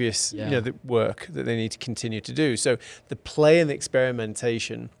previous the work that they need to continue to do. So the play and the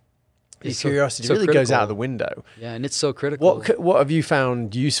experimentation, the curiosity really goes out of the window. Yeah, and it's so critical. What have you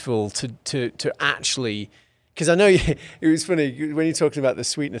found useful to actually? because I know it was funny when you're talking about the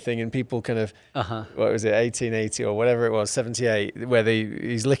sweetener thing and people kind of, what was it, 1880 or whatever it was, 78, where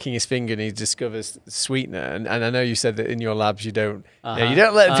he's licking his finger and he discovers sweetener. And I know you said that in your labs you don't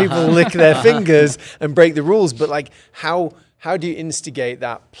let people lick their fingers and break the rules, but like how do you instigate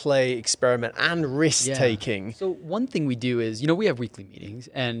that play, experiment, and risk taking? So one thing we do is, we have weekly meetings,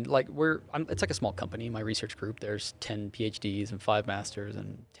 and like it's like a small company. My research group, there's 10 PhDs and 5 masters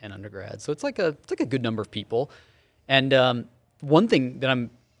and 10 undergrads. So it's like a good number of people. And one thing that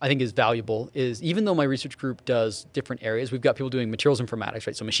I think is valuable is, even though my research group does different areas, we've got people doing materials informatics,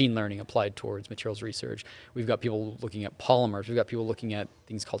 right? So machine learning applied towards materials research. We've got people looking at polymers. We've got people looking at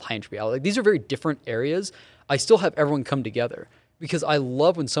things called high entropy. Like, these are very different areas. I still have everyone come together because I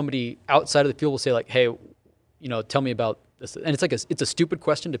love when somebody outside of the field will say like, hey, tell me about this. And it's a stupid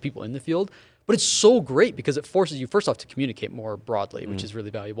question to people in the field, but it's so great because it forces you first off to communicate more broadly, which is really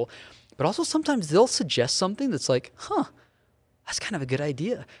valuable. But also sometimes they'll suggest something that's like, that's kind of a good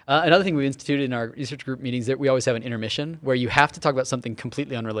idea. Another thing we instituted in our research group meetings, that we always have an intermission where you have to talk about something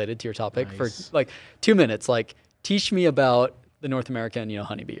completely unrelated to your topic for like 2 minutes. Like, teach me about the North American,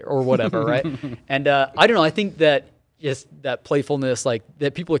 honeybee or whatever, right? And I don't know. I think that just that playfulness, like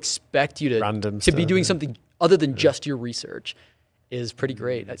that people expect you to be doing something other than just your research, is pretty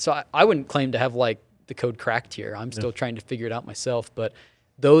great. So I wouldn't claim to have like the code cracked here. I'm still trying to figure it out myself, but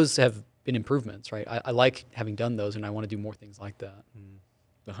those have been improvements, right? I like having done those, and I want to do more things like that.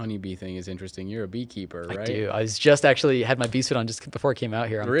 The honeybee thing is interesting. You're a beekeeper, right? I do. I was just actually had my bee suit on just before I came out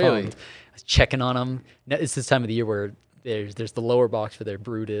here. I'm pumped. I was checking on them. It's this time of the year where there's the lower box where their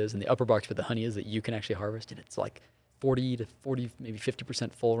brood is and the upper box where the honey is that you can actually harvest, and it's like 40 to 40, maybe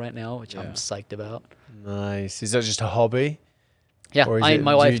 50% full right now, which I'm psyched about. Nice. Is that just a hobby? Yeah,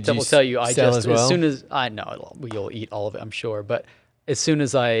 my wife will tell you. I just as soon as I know you'll eat all of it, I'm sure, but as soon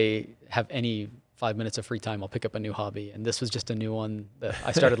as I have any 5 minutes of free time, I'll pick up a new hobby, and this was just a new one that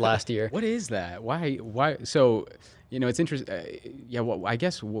I started last year. What is that? Why? So, it's interesting. Well, I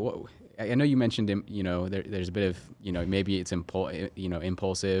guess I know you mentioned, there's a bit of, maybe it's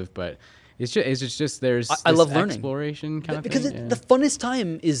impulsive, but it's just there's I love learning, exploration kind of because thing. The funnest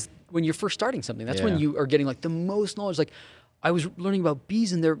time is when you're first starting something. That's when you are getting like the most knowledge. Like, I was learning about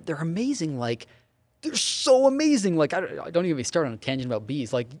bees, and they're amazing. Like, they're so amazing. Like, I don't even start on a tangent about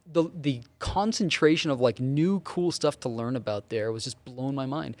bees. Like, the concentration of like new cool stuff to learn about there was just blowing my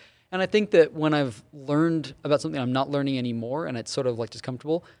mind. And I think that when I've learned about something I'm not learning anymore, and it's sort of like just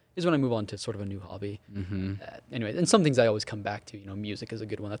comfortable, is when I move on to sort of a new hobby. Anyway, and some things I always come back to. Music is a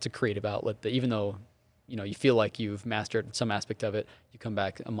good one. That's a creative outlet that even though, you feel like you've mastered some aspect of it, you come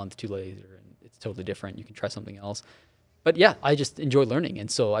back a month too later and it's totally different. You can try something else. But yeah, I just enjoy learning. And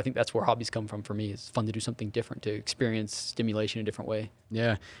so I think that's where hobbies come from for me. It's fun to do something different, to experience stimulation in a different way.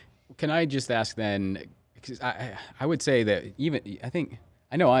 Yeah. Can I just ask then, because I would say that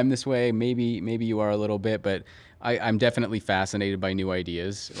I know I'm this way, maybe you are a little bit, but I'm definitely fascinated by new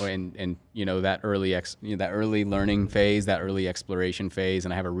ideas and that early learning phase, that early exploration phase,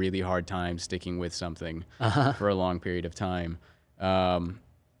 and I have a really hard time sticking with something for a long period of time.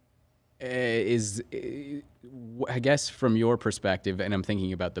 I guess from your perspective, and I'm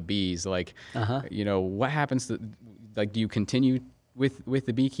thinking about the bees, like, what happens to, like, do you continue with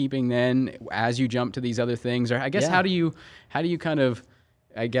the beekeeping then as you jump to these other things? Or I guess, how do you kind of,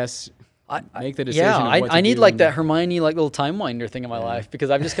 I guess, make the decision? I need like that Hermione, like little time winder thing in my life,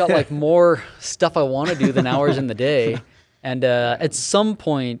 because I've just got like more stuff I want to do than hours in the day. And at some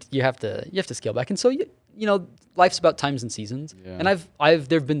point you have to scale back. And so, life's about times and seasons. Yeah. And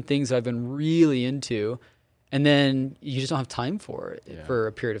there've been things that I've been really into, and then you just don't have time for it for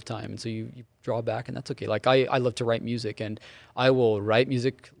a period of time. And so you draw back, and that's okay. Like, I love to write music, and I will write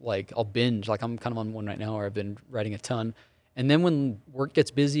music, like I'll binge. Like, I'm kind of on one right now where I've been writing a ton. And then when work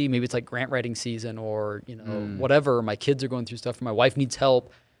gets busy, maybe it's like grant writing season or, whatever, my kids are going through stuff or my wife needs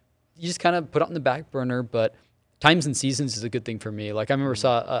help, you just kind of put it on the back burner. But times and seasons is a good thing for me. Like, I remember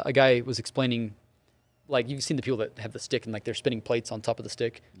saw a guy was explaining, like, you've seen the people that have the stick and like they're spinning plates on top of the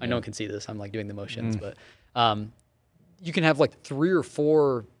stick. I know one can see this. I'm like doing the motions, but you can have like 3 or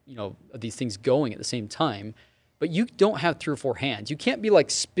 4, of these things going at the same time, but you don't have 3 or 4 hands. You can't be like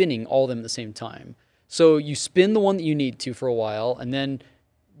spinning all of them at the same time. So you spin the one that you need to for a while, and then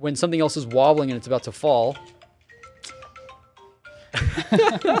when something else is wobbling and it's about to fall.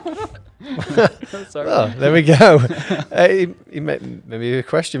 Sorry. Oh, there we go. Maybe a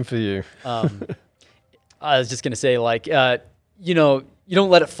question for you. I was just going to say, like, you don't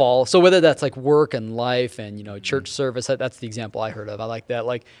let it fall. So whether that's like work and life and, church service, that's the example I heard of. I like that.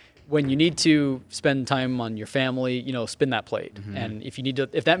 Like, when you need to spend time on your family, you know, spin that plate. And if you need to,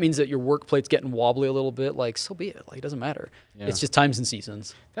 if that means that your work plate's getting wobbly a little bit, like, so be it. Like, it doesn't matter. Yeah. It's just times and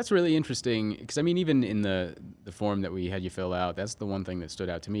seasons. That's really interesting because, I mean, even in the form that we had you fill out, that's the one thing that stood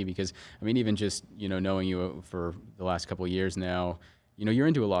out to me because, I mean, even just, you know, knowing you for the last couple of years now, you know, you're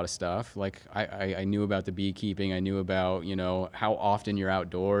into a lot of stuff. Like I knew about the beekeeping. I knew about, you know, how often you're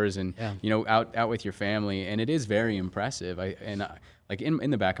outdoors and, you know, out with your family. And it is very impressive. Like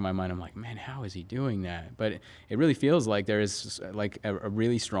in the back of my mind, I'm like, man, how is he doing that? But it really feels like there is like a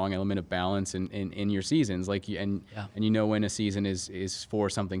really strong element of balance in your seasons. Like, and you know when a season is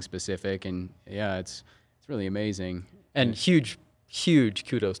for something specific. And yeah, it's really amazing. And huge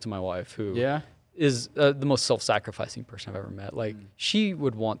kudos to my wife who is the most self-sacrificing person I've ever met. Like she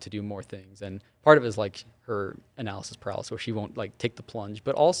would want to do more things. And part of it is like her analysis paralysis where she won't like take the plunge,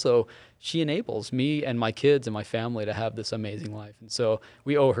 but also she enables me and my kids and my family to have this amazing life. And so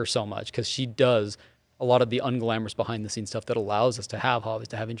we owe her so much because she does a lot of the unglamorous behind the scenes stuff that allows us to have hobbies,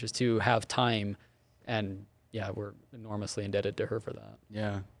 to have interests, to have time. And yeah, we're enormously indebted to her for that.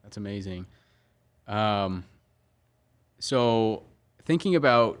 Yeah, that's amazing. So thinking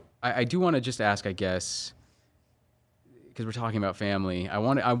about, I do want to just ask, I guess, because we're talking about family,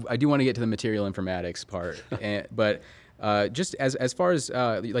 I do want to get to the material informatics part, but just as far as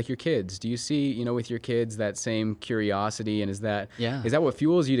like your kids, do you see, you know, with your kids that same curiosity, and is that what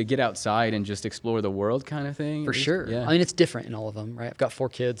fuels you to get outside and just explore the world kind of thing? For sure. Yeah. I mean, it's different in all of them, right? I've got 4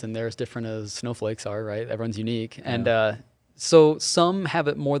 kids, and they're as different as snowflakes are, right? Everyone's unique, and so some have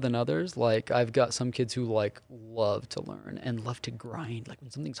it more than others. Like I've got some kids who like love to learn and love to grind. Like when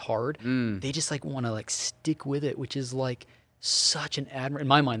something's hard, they just like want to like stick with it, which is like such an in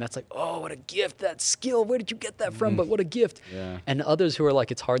my mind, that's like, oh, what a gift, that skill. Where did you get that from? But what a gift. Yeah. And others who are like,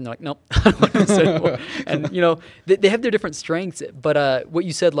 it's hard, and they're like, nope, I don't like this anymore. And you know, they have their different strengths. But what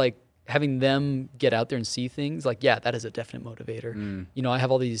you said, like having them get out there and see things, like, yeah, that is a definite motivator. You know, I have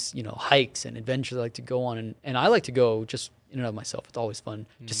all these, you know, hikes and adventures I like to go on, and I like to go just in and of myself. It's always fun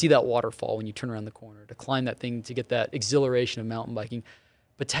to see that waterfall when you turn around the corner, to climb that thing, to get that exhilaration of mountain biking.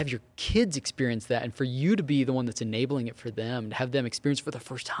 But to have your kids experience that, and for you to be the one that's enabling it for them, to have them experience for the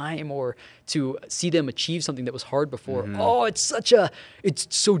first time, or to see them achieve something that was hard before. Oh, it's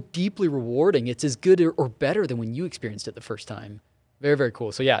so deeply rewarding. It's as good or better than when you experienced it the first time. Very, very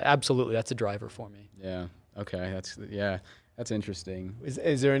cool. So yeah, absolutely. That's a driver for me. Yeah. Okay. That's interesting.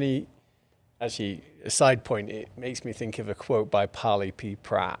 Is there any, actually, a side point, it makes me think of a quote by Parley P.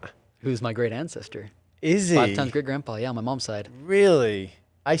 Pratt. Who's my great ancestor. Is he? 5 times great grandpa. Yeah, on my mom's side. Really?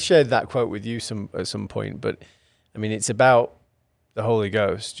 I shared that quote with you at some point, but I mean, it's about the Holy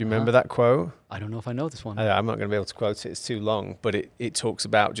Ghost. Do you remember that quote? I don't know if I know this one. I'm not going to be able to quote it. It's too long, but it talks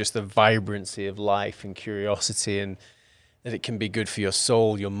about just the vibrancy of life and curiosity, and that it can be good for your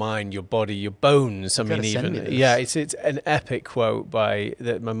soul, your mind, your body, your bones. I mean, even it's an epic quote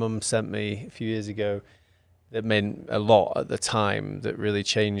that my mum sent me a few years ago that meant a lot at the time, that really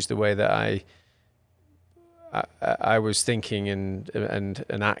changed the way that I was thinking and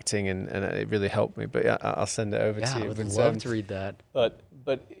acting, and it really helped me. But I'll send it over to you. I would love to read that. But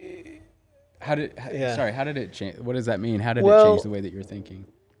how did it change? What does that mean? How did it change the way that you're thinking?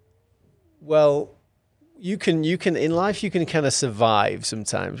 Well, you can in life, you can kind of survive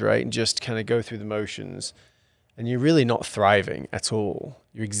sometimes, right? And just kind of go through the motions, and you're really not thriving at all.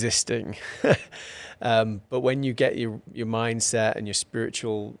 You're existing. But when you get your mindset and your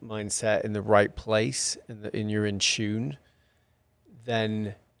spiritual mindset in the right place, and you're in tune,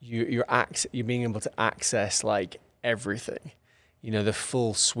 then you're being able to access like everything, you know, the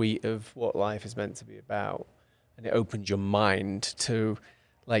full suite of what life is meant to be about. And it opens your mind to,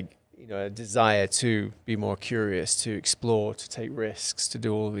 like, you know, a desire to be more curious, to explore, to take risks, to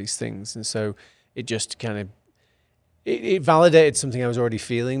do all of these things. And so it just kind of, it validated something I was already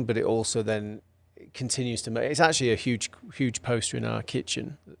feeling, but it also then continues to make, it's actually a huge poster in our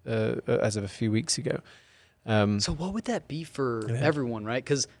kitchen as of a few weeks ago. So what would that be for everyone, right?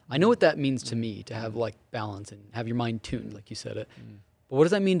 Because I know what that means to me, to have like balance and have your mind tuned, like you said it. But what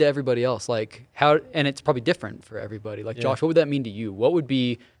does that mean to everybody else? Like how, and it's probably different for everybody. Like Josh, what would that mean to you? What would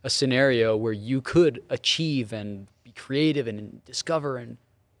be a scenario where you could achieve and be creative and discover, and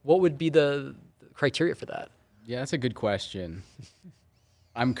what would be the criteria for that? Yeah, that's a good question.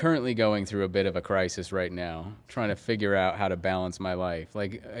 I'm currently going through a bit of a crisis right now, trying to figure out how to balance my life.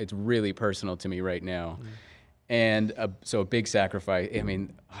 Like, it's really personal to me right now. And so a big sacrifice. I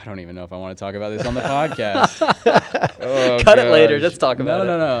mean, I don't even know if I want to talk about this on the podcast. Cut it later. Let's talk about it.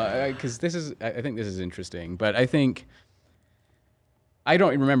 No. Because I think this is interesting. But I think, I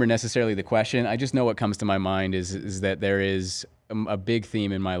don't remember necessarily the question. I just know what comes to my mind is that there is a big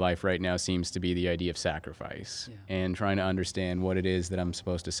theme in my life right now seems to be the idea of sacrifice and trying to understand what it is that I'm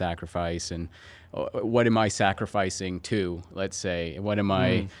supposed to sacrifice and what am I sacrificing to, let's say. What am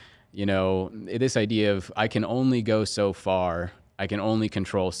I, this idea of I can only go so far, I can only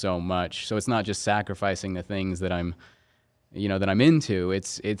control so much. So it's not just sacrificing the things that I'm into,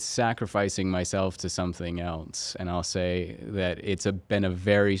 it's sacrificing myself to something else. And I'll say that it's been a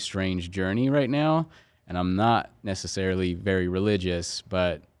very strange journey right now. And I'm not necessarily very religious,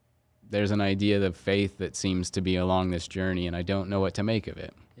 but there's an idea of faith that seems to be along this journey, and I don't know what to make of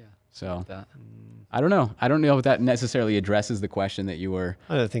it. Yeah. So I don't know. I don't know if that necessarily addresses the question that you were.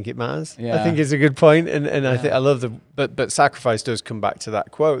 I don't think it matters. Yeah. I think it's a good point, and I think I love but sacrifice does come back to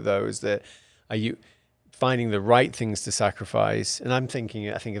that quote though. Is that are you finding the right things to sacrifice? And I think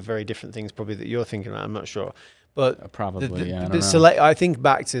of very different things probably that you're thinking about. I'm not sure, but probably I don't know. I think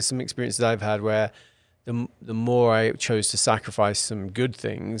back to some experiences I've had where. The more I chose to sacrifice some good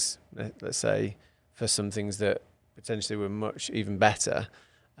things, let's say, for some things that potentially were much even better,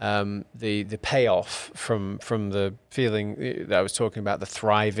 the payoff from the feeling that I was talking about, the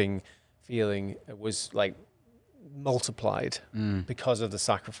thriving feeling, was like multiplied because of the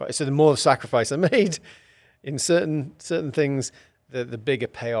sacrifice. So the more sacrifice I made in certain things, the bigger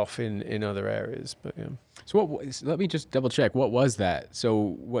payoff in other areas. But yeah. So let me just double check. What was that?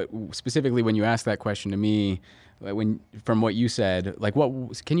 So what specifically when you asked that question to me, from what you said, like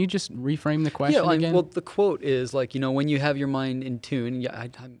can you just reframe the question again? Well, the quote is like, when you have your mind in tune. Yeah,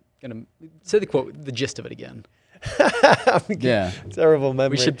 I'm gonna say the quote, the gist of it again. Terrible memory.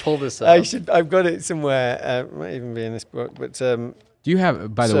 We should pull this up. I've got it somewhere. It might even be in this book, but. Do you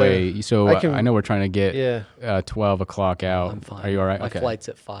have, by the way, I know we're trying to get 12 o'clock out. I'm fine. Are you all right? My flight's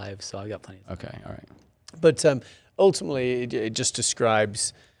at 5, so I've got plenty of time. Okay, all right. But ultimately, it just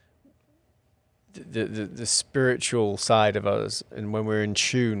describes the spiritual side of us. And when we're in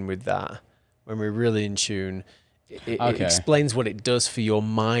tune with that, when we're really in tune, it explains what it does for your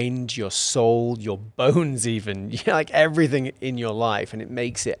mind, your soul, your bones even, like everything in your life. And it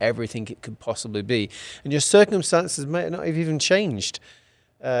makes it everything it could possibly be. And your circumstances might not have even changed.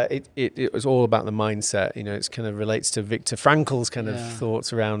 It was all about the mindset. It kind of relates to Viktor Frankl's kind of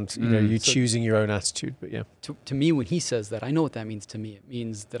thoughts around, choosing your own attitude. But yeah. To me, when he says that, I know what that means to me. It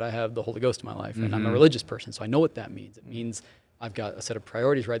means that I have the Holy Ghost in my life, and I'm a religious person, so I know what that means. It means I've got a set of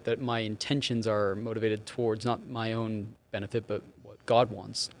priorities, right, that my intentions are motivated towards not my own benefit, but what God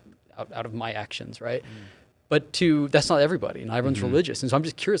wants out of my actions, right? But that's not everybody, and everyone's religious. And so I'm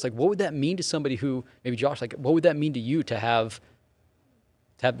just curious, like, what would that mean to somebody who, maybe Josh, like, what would that mean to you to have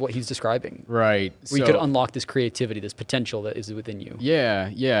what he's describing? Right. Where you could unlock this creativity, this potential that is within you.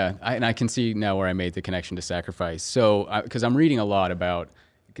 Yeah. And I can see now where I made the connection to sacrifice. So, because I'm reading a lot about,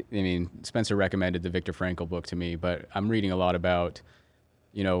 Spencer recommended the Viktor Frankl book to me, but I'm reading a lot about,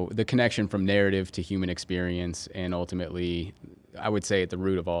 the connection from narrative to human experience, and ultimately, I would say at the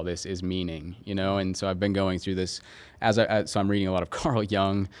root of all this is meaning, and so I've been going through this so I'm reading a lot of Carl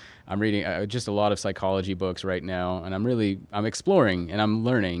Jung. I'm reading just a lot of psychology books right now, and I'm exploring and I'm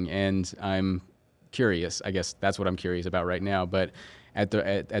learning and I'm curious. I guess that's what I'm curious about right now. But at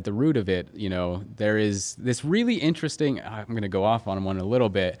the root of it, there is this really interesting, I'm going to go off on one a little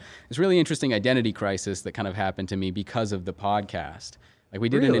bit, this really interesting identity crisis that kind of happened to me because of the podcast. Like we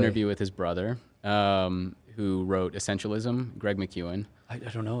did an interview with his brother, who wrote Essentialism, Greg McEwen. I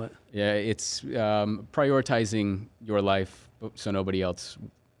don't know it. Yeah, it's prioritizing your life so nobody else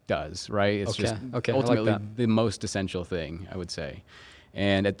does, right? It's just ultimately the most essential thing, I would say.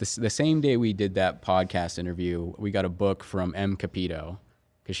 And at the same day we did that podcast interview, we got a book from M. Capito,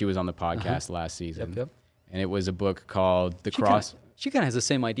 because she was on the podcast last season. Yep. And it was a book called The Cross. She kind of has the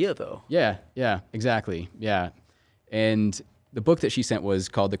same idea, though. Yeah, exactly. Yeah. And the book that she sent was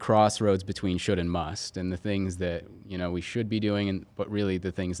called The Crossroads Between Should and Must, and the things that, we should be doing, but really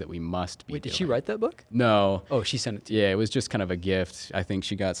the things that we must be doing. Wait, did she write that book? No. Oh, she sent it to you. Yeah, it was just kind of a gift. I think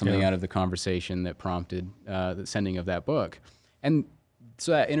she got something out of the conversation that prompted the sending of that book. And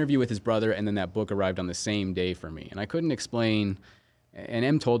so that interview with his brother and then that book arrived on the same day for me. And I couldn't explain, and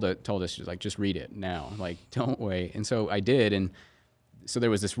Em told us, she was like, just read it now. Like, don't wait. And so I did. And so there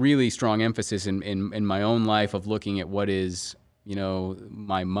was this really strong emphasis in my own life of looking at what is,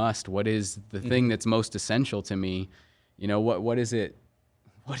 my must, what is the thing that's most essential to me? What is it?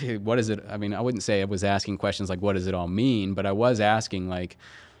 What is it? I mean, I wouldn't say I was asking questions like, what does it all mean? But I was asking like,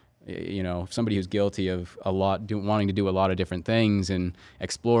 somebody who's guilty of wanting to do a lot of different things and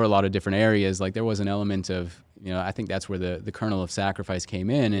explore a lot of different areas, like there was an element of, I think that's where the kernel of sacrifice came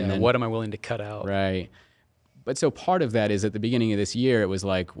in. And then, what am I willing to cut out? Right. But so part of that is at the beginning of this year, it was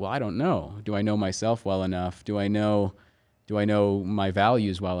like, well, I don't know. Do I know myself well enough? Do I know Do I know my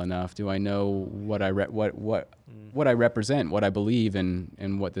values well enough? Do I know what I what I represent, what I believe,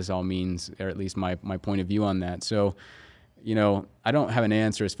 and what this all means, or at least my point of view on that? So, you know, I don't have an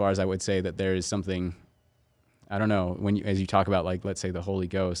answer as far as I would say that there is something. I don't know, as you talk about, like, let's say the Holy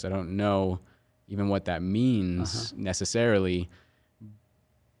Ghost, I don't know even what that means necessarily,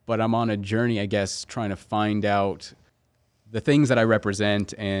 but I'm on a journey, I guess, trying to find out the things that I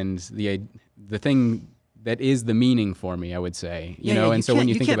represent and the thing that is the meaning for me, I would say, you know. And so when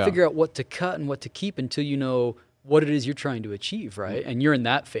you think about, you can't figure out what to cut and what to keep until you know what it is you're trying to achieve, right? And you're in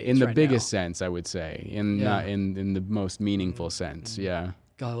that phase in the right biggest now. sense, I would say, not in the most meaningful sense. Yeah.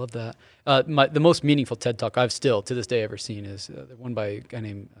 God, I love that. The most meaningful TED Talk I've still, to this day, ever seen is the one by a guy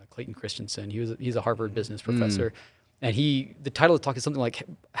named Clayton Christensen. He's a Harvard business professor. And the title of the talk is something like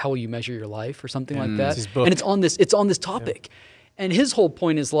 "How Will You Measure Your Life" or something like that. His book. And it's on this topic. Yeah. And his whole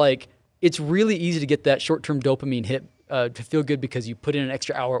point is like, it's really easy to get that short-term dopamine hit to feel good because you put in an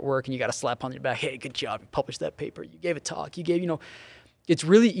extra hour at work and you got a slap on your back. Hey, good job. You published that paper. You gave a talk. You gave, it's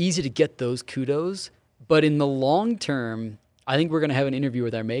really easy to get those kudos. But in the long term, I think we're going to have an interview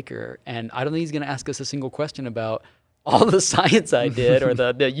with our maker, and I don't think he's going to ask us a single question about all the science I did or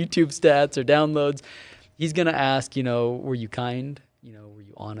the YouTube stats or downloads. He's going to ask, were you kind? Were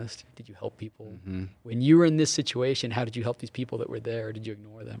you honest? Did you help people? When you were in this situation, how did you help these people that were there? Or did you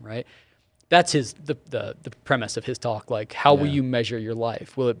ignore them, right? That's the premise of his talk. Like, how will you measure your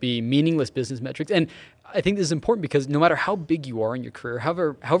life? Will it be meaningless business metrics? And I think this is important because no matter how big you are in your career,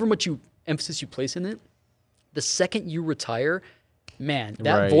 however much emphasis you place in it, the second you retire, man,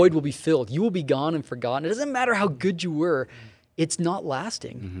 that void will be filled. You will be gone and forgotten. It doesn't matter how good you were. It's not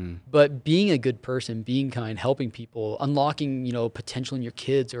lasting. But being a good person, being kind, helping people, unlocking, potential in your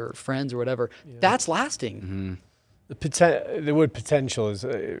kids or friends or whatever, that's lasting. The word potential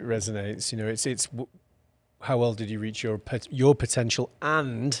it resonates. It's how well did you reach your potential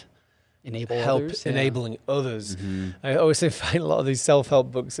and enabling others. I always say find a lot of these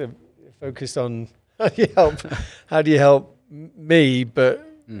self-help books are focused on how do you help me, but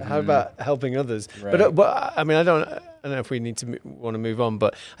how about helping others? But I mean, I don't know if we want to move on,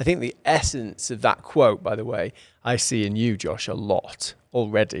 but I think the essence of that quote, by the way, I see in you, Josh, a lot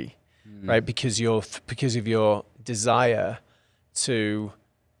already, right? Because of your desire to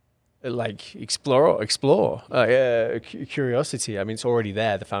explore curiosity. I mean, it's already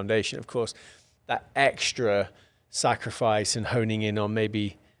there, the foundation. Of course, that extra sacrifice and honing in on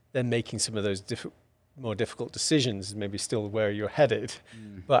maybe then making some of those more difficult decisions, maybe still where you're headed.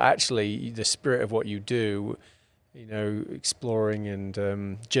 But actually, the spirit of what you do, exploring and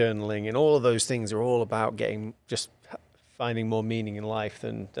journaling and all of those things are all about finding more meaning in life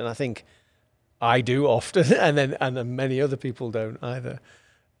than I think I do often, and then many other people don't either.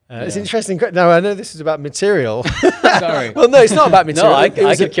 It's interesting. Now, I know this is about material. Sorry. Well, no, it's not about material. No,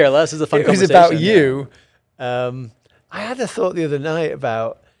 I could care less. It's a fun conversation. It was about you. I had a thought the other night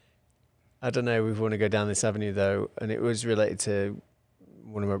about, I don't know if we want to go down this avenue though, and it was related to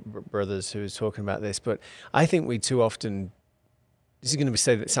one of my brothers who was talking about this, but I think we too often, this is going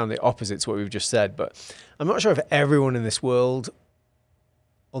to sound the opposite to what we've just said, but I'm not sure if everyone in this world,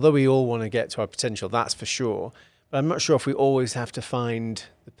 although we all want to get to our potential, that's for sure, but I'm not sure if we always have to find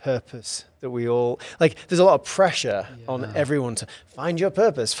the purpose that we all, there's a lot of pressure on everyone to find your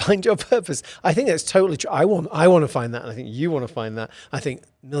purpose. I think that's totally true. I want to find that, and I think you want to find that. I think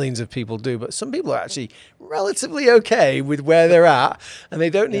millions of people do, but some people are actually relatively okay with where they're at, and they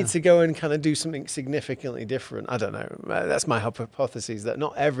don't need to go and kind of do something significantly different. I don't know. That's my hypothesis, that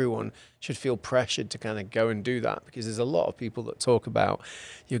not everyone should feel pressured to kind of go and do that, because there's a lot of people that talk about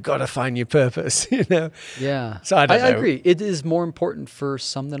you've got to find your purpose, Yeah. So I agree. It is more important for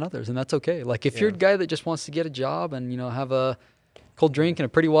some than others, and that's okay. Like if you're a guy that just wants to get a job and have a cold drink and a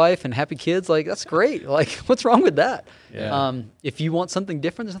pretty wife and happy kids, that's great. What's wrong with that? Yeah. If you want something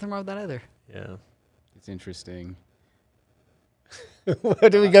different, there's nothing wrong with that either. Yeah. It's interesting. Where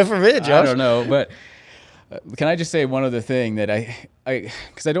do we go from here, Josh? I don't know, but can I just say one other thing that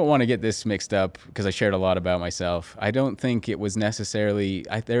because I don't want to get this mixed up, because I shared a lot about myself. I don't think it was necessarily,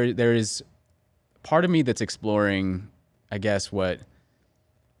 there is part of me that's exploring, I guess,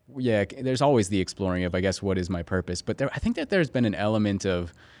 there's always the exploring of, I guess, what is my purpose. But I think that there's been an element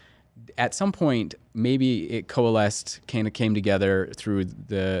of, at some point, maybe it coalesced, came together through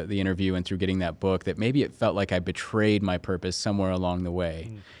the interview and through getting that book, that maybe it felt like I betrayed my purpose somewhere along the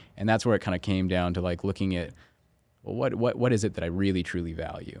way. And that's where it kind of came down to looking at, well, what is it that I really truly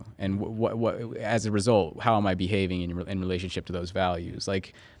value? And what as a result, how am I behaving in relationship to those values?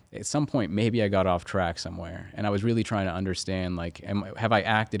 at some point, maybe I got off track somewhere, and I was really trying to understand, like, have I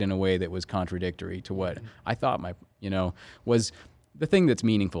acted in a way that was contradictory to what I thought was the thing that's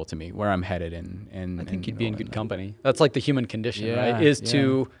meaningful to me, where I'm headed, and I think you'd be in good company. That's like the human condition, right? Is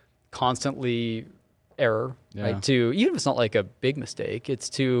to constantly error, right? To, even if it's not like a big mistake, it's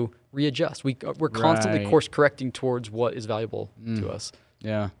to readjust. We're constantly course correcting towards what is valuable to us.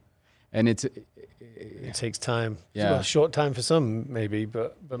 Yeah, and it takes time. Yeah, well, a short time for some maybe,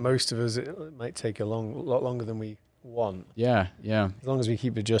 but most of us it might take a lot longer than we want. Yeah. As long as we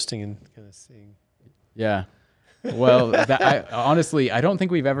keep adjusting and kind of seeing. Yeah. Well, honestly, I don't think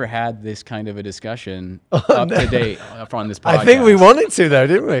we've ever had this kind of a discussion to date on this podcast. I think we wanted to, though,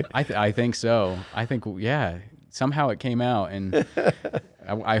 didn't we? I think so. I think, somehow it came out, and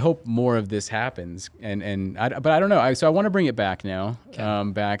I hope more of this happens. But I don't know. So I want to bring it back now,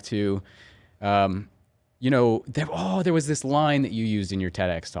 back to, there was this line that you used in your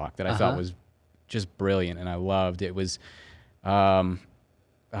TEDx talk that I thought was just brilliant, and I loved. It was,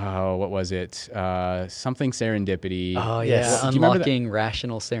 what was it? Something serendipity. Oh, yeah. Unlocking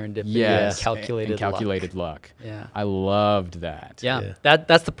rational serendipity and calculated luck. Yeah. I loved that. Yeah.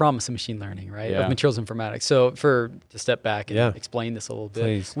 That's the promise of machine learning, right? Of materials informatics. So to step back and explain this a little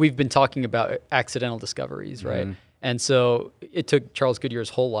bit, we've been talking about accidental discoveries, right? And so it took Charles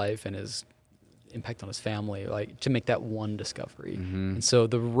Goodyear's whole life and his impact on his family, like, to make that one discovery. And so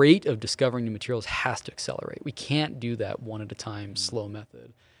the rate of discovering new materials has to accelerate. We can't do that one at a time, slow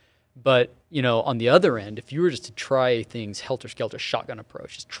method. But, on the other end, if you were just to try things helter-skelter, shotgun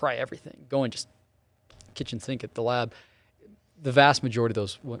approach, just try everything, go and just kitchen sink at the lab, the vast majority of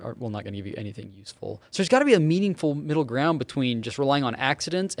those will not going to give you anything useful. So there's got to be a meaningful middle ground between just relying on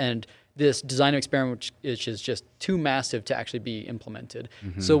accidents and this design experiment, which is just too massive to actually be implemented.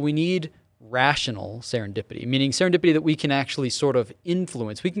 So we need rational serendipity, meaning serendipity that we can actually sort of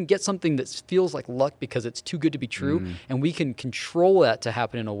influence. We can get something that feels like luck because it's too good to be true, and we can control that to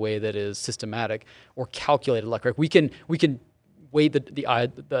happen in a way that is systematic or calculated luck. Right? We can weigh the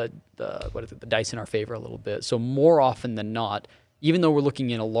dice in our favor a little bit. So more often than not, even though we're looking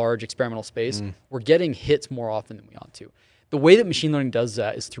in a large experimental space, we're getting hits more often than we ought to. The way that machine learning does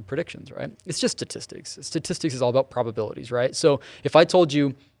that is through predictions, right? It's just statistics. Statistics is all about probabilities, right? So if I told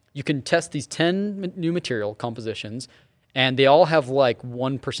you can test these 10 new material compositions, and they all have like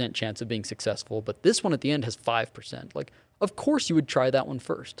 1% chance of being successful, but this one at the end has 5%. Like, of course you would try that one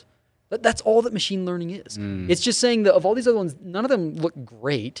first. That's all that machine learning is. It's just saying that of all these other ones, none of them look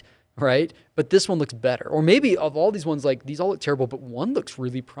great, right? But this one looks better. Or maybe of all these ones, like, these all look terrible, but one looks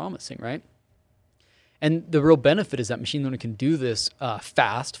really promising, right? And the real benefit is that machine learning can do this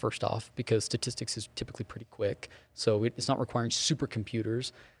fast, first off, because statistics is typically pretty quick. So it's not requiring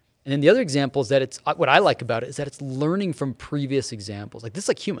supercomputers. And then the other example is that what I like about it is that it's learning from previous examples. Like, this is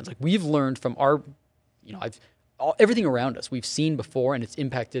like humans. Like, we've learned from everything around us we've seen before, and it's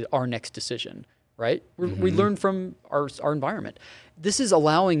impacted our next decision, right? We learn from our environment. This is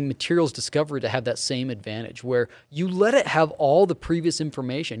allowing materials discovery to have that same advantage, where you let it have all the previous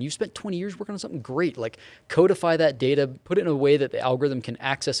information. You've spent 20 years working on something great, like codify that data, put it in a way that the algorithm can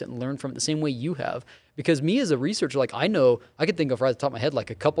access it and learn from it the same way you have. Because me as a researcher, like, I know, I could think of right at the top of my head, like,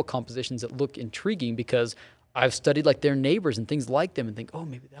 a couple compositions that look intriguing because I've studied like their neighbors and things like them, and think, oh,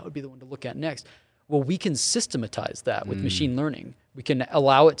 maybe that would be the one to look at next. Well, we can systematize that with machine learning. We can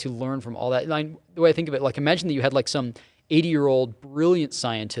allow it to learn from all that. The way I think of it, like, imagine that you had like some 80-year-old brilliant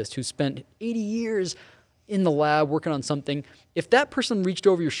scientist who spent 80 years in the lab working on something. If that person reached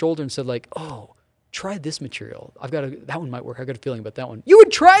over your shoulder and said, like, oh, try this material, that one might work, I've got a feeling about that one, you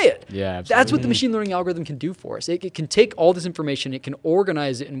would try it. Yeah, absolutely. That's what the machine learning algorithm can do for us. It can take all this information, it can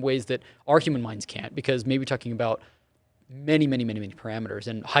organize it in ways that our human minds can't, because maybe talking about many parameters,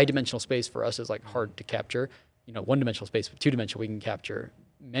 and high dimensional space for us is like hard to capture. One-dimensional space, but two-dimensional we can capture.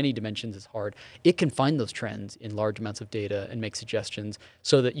 Many dimensions is hard. It can find those trends in large amounts of data and make suggestions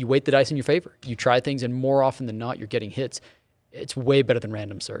so that you weight the dice in your favor. You try things, and more often than not, you're getting hits. It's way better than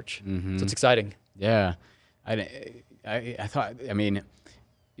random search. So it's exciting. Yeah. I thought,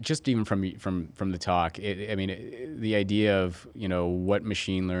 just even from the talk, the idea of, what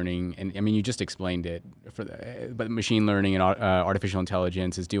machine learning, and you just explained it, but machine learning and artificial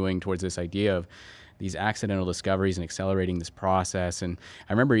intelligence is doing towards this idea of these accidental discoveries and accelerating this process. And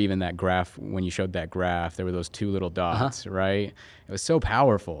I remember even that graph, when you showed that graph, there were those two little dots, right? It was so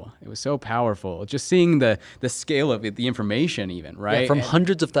powerful. Just seeing the scale of it, the information even, right? Yeah, from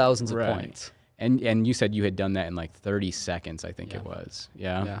hundreds of thousands of points. And you said you had done that in like 30 seconds, I think it was.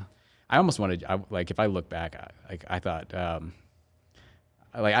 Yeah. I almost wanted, if I look back, I thought,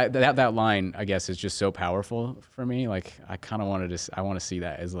 that line, I guess, is just so powerful for me. Like, I kind of wanted to, I want to see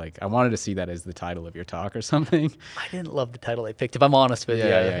that as like, I wanted to see that as the title of your talk or something. I didn't love the title I picked, if I'm honest with you.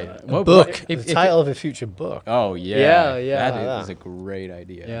 A book. The title of a future book. Oh, yeah. Yeah. That is a great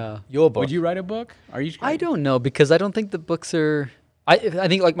idea. Yeah. Your book. Would you write a book? I don't know, because I don't think the books are, I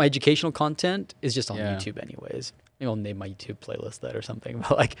think like my educational content is just on YouTube anyways. Maybe I'll name my YouTube playlist that or something.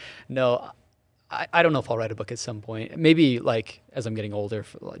 But like, no, I don't know if I'll write a book at some point. Maybe like as I'm getting older,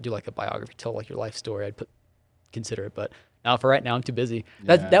 do like a biography, tell like your life story. Consider it. But now for right now, I'm too busy.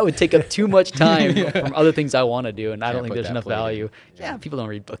 That would take up too much time from other things I want to do, and I don't think there's enough value. Yeah, people don't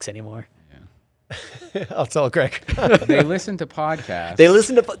read books anymore. I'll tell Greg. They listen to podcasts. They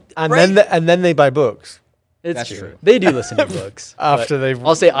listen to and then they buy books. That's true. They do listen to books. After they've...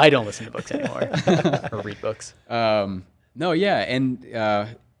 I'll say I don't listen to books anymore or read books. No, yeah, and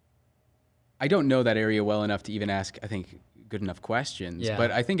I don't know that area well enough to even ask, I think, good enough questions. Yeah. But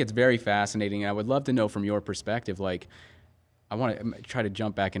I think it's very fascinating, and I would love to know from your perspective. Like, I want to try to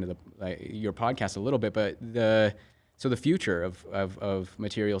jump back into your podcast a little bit, but the future of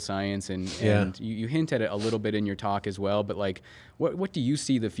material science and you hint at it a little bit in your talk as well. But like, what do you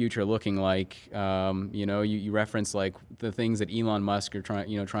see the future looking like? You reference like the things that Elon Musk are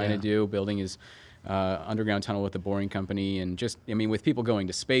trying to do, building his underground tunnel with the Boring Company, and just, I mean, with people going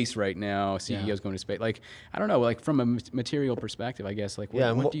to space right now, CEOs going to space, like, I don't know, like from a material perspective, I guess, like,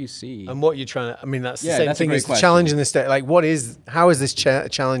 what do you see? And what you're trying to, I mean, that's the same that's thing as challenging the state. Like, how is this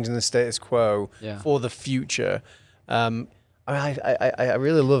challenging the status quo for the future? I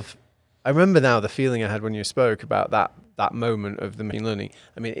really love, I remember now the feeling I had when you spoke about that moment of the machine learning.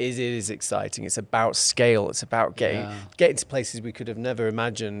 I mean, it is exciting. It's about scale. It's about getting to places we could have never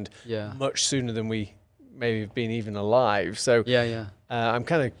imagined much sooner than we maybe have been even alive. So I'm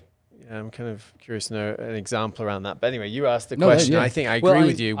kind of curious to know an example around that. But anyway, you asked the question. I think I agree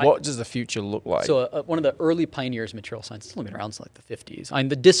with you. What does the future look like? So one of the early pioneers of material science, it's only been around since like the 50s. I mean,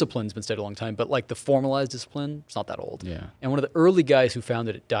 the discipline's been studied a long time, but like the formalized discipline, it's not that old. Yeah. And one of the early guys who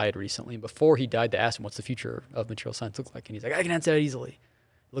founded it died recently. And before he died, they asked him, what's the future of material science look like? And he's like, I can answer that easily.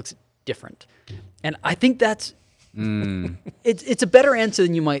 It looks different. And I think that's, it's a better answer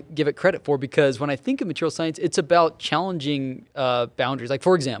than you might give it credit for, because when I think of material science, it's about challenging boundaries. Like,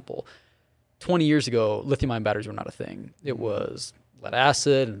 for example, 20 years ago, lithium-ion batteries were not a thing. It was lead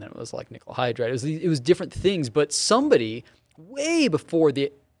acid, and then it was like nickel hydride. It was different things, but somebody way before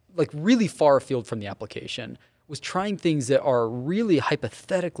really far afield from the application was trying things that are really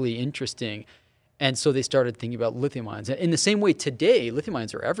hypothetically interesting, and so they started thinking about lithium ions. In the same way, today lithium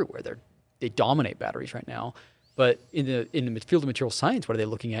ions are everywhere. They dominate batteries right now. But in the field of material science, what are they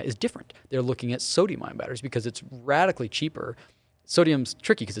looking at is different. They're looking at sodium-ion batteries because it's radically cheaper. Sodium's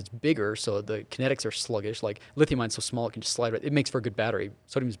tricky because it's bigger, so the kinetics are sluggish. Like lithium-ion's so small, it can just slide right. It makes for a good battery.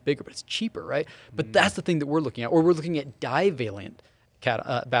 Sodium's bigger, but it's cheaper, right? But that's the thing that we're looking at. Or we're looking at divalent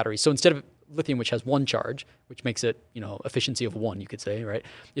batteries. So instead of lithium, which has one charge, which makes it, efficiency of 1, you could say, right?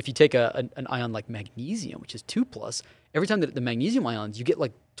 If you take an ion like magnesium, which is 2+, every time that the magnesium ions, you get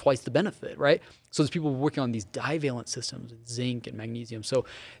like twice the benefit, right? So there's people working on these divalent systems, zinc and magnesium. So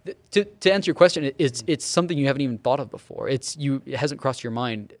to answer your question, it's something you haven't even thought of before. It hasn't crossed your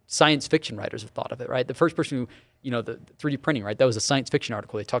mind. Science fiction writers have thought of it, right? The first person who, the 3D printing, right? That was a science fiction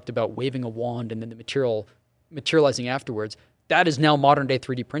article. They talked about waving a wand and then the material materializing afterwards. That is now modern day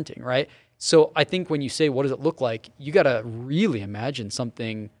 3D printing, right? So I think when you say, what does it look like? You got to really imagine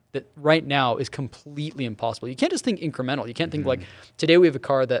something that right now is completely impossible. You can't just think incremental. You can't think like, today we have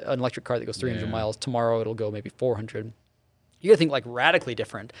an electric car that goes 300 miles. Tomorrow it'll go maybe 400. You got to think like radically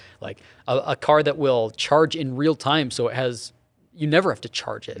different, like a car that will charge in real time. So you never have to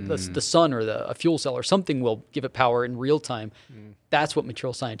charge it. The sun or a fuel cell or something will give it power in real time. That's what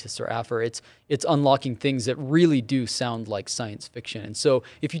material scientists are after. It's unlocking things that really do sound like science fiction. And so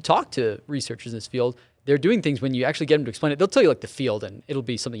if you talk to researchers in this field, they're doing things when you actually get them to explain it. They'll tell you like the field and it'll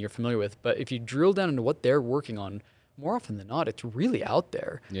be something you're familiar with. But if you drill down into what they're working on, more often than not, it's really out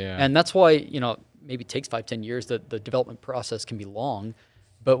there. Yeah. And that's why, maybe it takes 5-10 years. The development process can be long.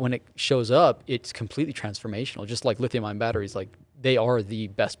 But when it shows up, it's completely transformational. Just like lithium-ion batteries, like they are the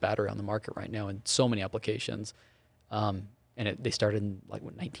best battery on the market right now in so many applications. And they started in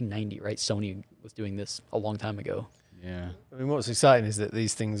 1990, right? Sony was doing this a long time ago. Yeah. I mean, what's exciting is that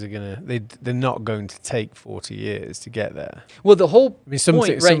these things are they're not going to take 40 years to get there. Well, the whole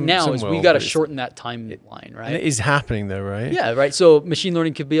point right now is we got to shorten that timeline, right? And it is happening though, right? Yeah, right. So machine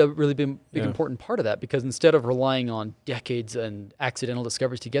learning could be a really big important part of that, because instead of relying on decades and accidental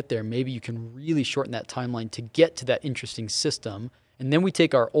discoveries to get there, maybe you can really shorten that timeline to get to that interesting system. And then we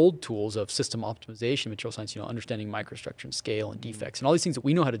take our old tools of system optimization, material science, understanding microstructure and scale and defects and all these things that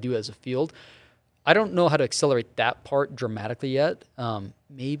we know how to do as a field. I don't know how to accelerate that part dramatically yet.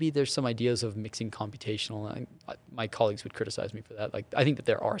 Maybe there's some ideas of mixing computational. My colleagues would criticize me for that. Like, I think that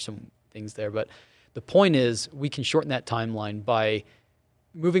there are some things there, but the point is we can shorten that timeline by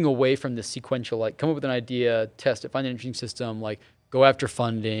moving away from the sequential, like come up with an idea, test it, find an interesting system, like go after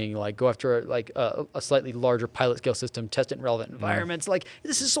funding, like go after like a slightly larger pilot scale system, test it in relevant environments. Like,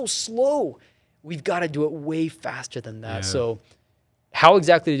 this is so slow. We've got to do it way faster than that. Yeah. So how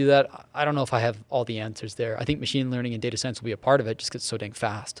exactly to do that, I don't know if I have all the answers there. I think machine learning and data science will be a part of it just because it's so dang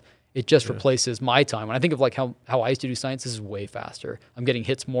fast. It just replaces my time. When I think of like how I used to do science, this is way faster. I'm getting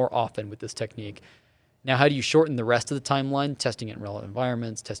hits more often with this technique. Now, how do you shorten the rest of the timeline? Testing it in relevant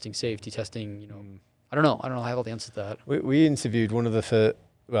environments, testing safety, testing, I don't know. I have all the answers to that. We interviewed one of a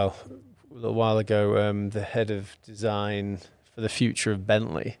little while ago, the head of design for the future of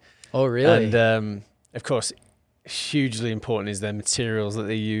Bentley. Oh, really? And of course, hugely important is their materials that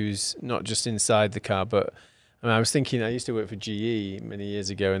they use, not just inside the car, but I was thinking, I used to work for GE many years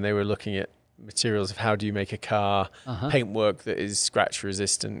ago, and they were looking at materials of how do you make a car paintwork that is scratch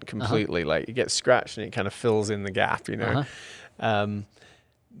resistant completely. Like, it gets scratched and it kind of fills in the gap,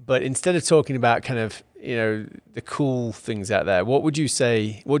 but instead of talking about kind of the cool things out there, what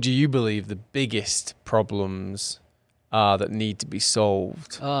do you believe the biggest problems are that need to be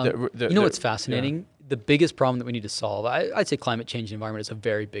solved? What's fascinating? The biggest problem that we need to solve, I'd say climate change and environment is a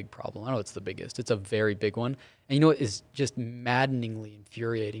very big problem. I know it's the biggest. It's a very big one. And what is just maddeningly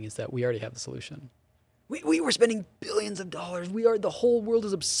infuriating is that we already have the solution. We were spending billions of dollars. The whole world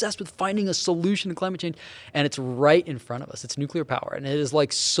is obsessed with finding a solution to climate change, and it's right in front of us. It's nuclear power, and it is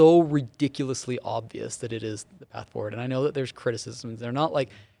like so ridiculously obvious that it is the path forward. And I know that there's criticisms. They're not like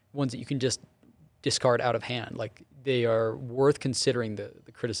ones that you can just discard out of hand. Like, they are worth considering the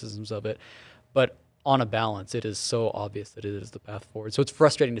criticisms of it. But on a balance, it is so obvious that it is the path forward. So it's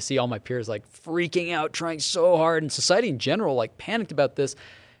frustrating to see all my peers like freaking out, trying so hard, and society in general like panicked about this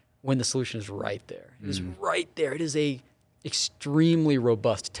when the solution is right there. It is right there. It is a extremely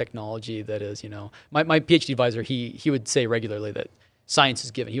robust technology that is, my PhD advisor, he would say regularly that science is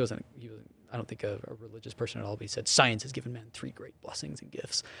given. He wasn't I don't think a religious person at all, but he said science has given man 3 great blessings and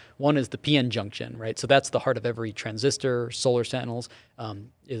gifts. One is the p-n junction, right? So that's the heart of every transistor. Solar panels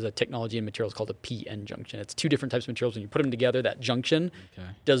is a technology in materials called a p-n junction. It's 2 different types of materials. When you put them together, that junction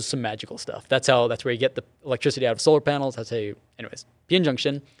does some magical stuff. That's where you get the electricity out of solar panels. That's how you, anyways, p-n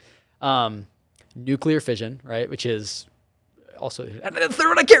junction. Nuclear fission, right? Which is also, and the third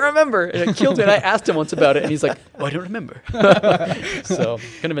one I can't remember. And it killed me. And I asked him once about it, and he's like, "Oh, I don't remember." So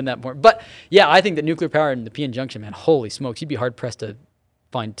couldn't have been that more. But yeah, I think that nuclear power and the p-n junction, man, holy smokes, you'd be hard pressed to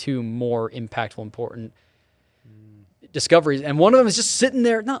find 2 more impactful, important discoveries. And one of them is just sitting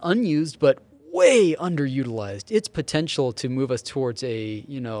there, not unused, but way underutilized. Its potential to move us towards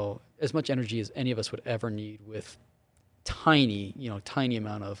as much energy as any of us would ever need with tiny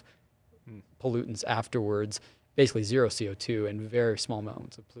amount of pollutants afterwards. Basically 0 CO2 and very small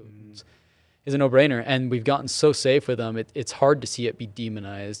amounts of pollutants is a no-brainer. And we've gotten so safe with them, it's hard to see it be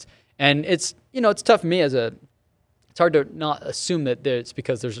demonized. And it's tough for me it's hard to not assume that it's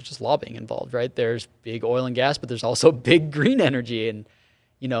because there's just lobbying involved, right? There's big oil and gas, but there's also big green energy. And,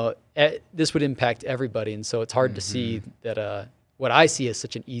 this would impact everybody. And so it's hard to see that what I see as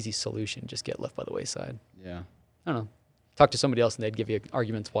such an easy solution just get left by the wayside. Yeah. I don't know. Talk to somebody else and they'd give you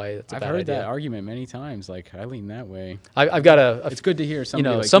arguments why it's a bad idea. I've heard that argument many times. Like, I lean that way. I've got it's good to hear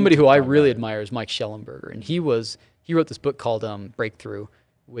somebody somebody who I really admire is Mike Schellenberger, and he wrote this book called Breakthrough,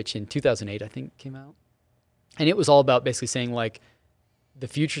 which in 2008 I think came out, and it was all about basically saying like the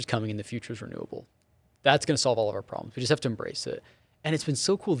future's coming and the future's renewable. That's going to solve all of our problems. We just have to embrace it, and it's been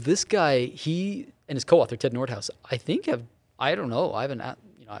so cool. This guy, he and his co-author Ted Nordhaus, I don't know. I'm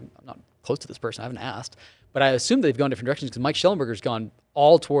not close to this person. I haven't asked. But I assume they've gone different directions because Mike Schellenberger's gone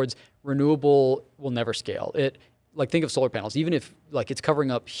all towards renewable will never scale. Think of solar panels. Even if it's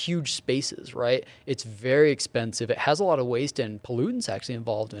covering up huge spaces, right? It's very expensive. It has a lot of waste and pollutants actually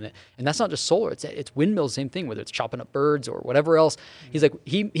involved in it. And that's not just solar. It's windmills, same thing, whether it's chopping up birds or whatever else. He's like,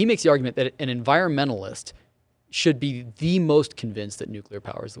 he makes the argument that an environmentalist should be the most convinced that nuclear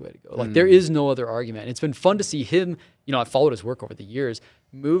power is the way to go. Like, there is no other argument. And it's been fun to see him, I've followed his work over the years,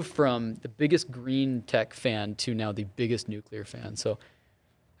 move from the biggest green tech fan to now the biggest nuclear fan. So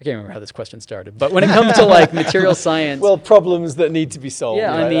I can't remember how this question started, but when it comes to material science, problems that need to be solved.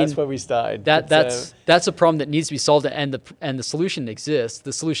 Yeah, right? That's where we started. That's a problem that needs to be solved, and the solution exists.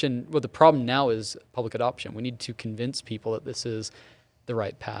 The problem now is public adoption. We need to convince people that this is the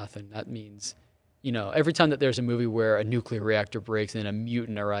right path, and that means you know, every time that there's a movie where a nuclear reactor breaks and a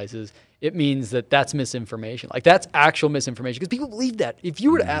mutant arises, it means that that's misinformation. Like, that's actual misinformation, because people believe that. If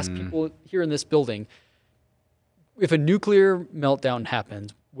you were to ask people here in this building, if a nuclear meltdown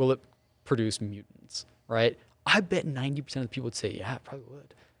happens, will it produce mutants, right? I bet 90% of the people would say, yeah, it probably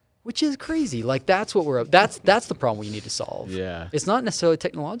would. Which is crazy. Like, that's what that's the problem we need to solve. Yeah. It's not necessarily a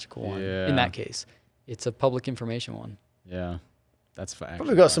technological one in that case. It's a public information one. Yeah. That's fact.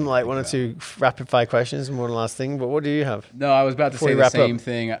 Probably got some like one or two rapid fire questions and one last thing, but what do you have? No, I was about to say the same up?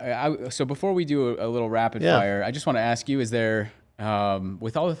 thing. So before we do a little rapid fire, I just want to ask you, is there,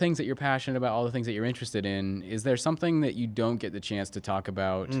 with all the things that you're passionate about, all the things that you're interested in, is there something that you don't get the chance to talk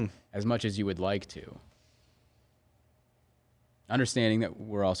about as much as you would like to? Understanding that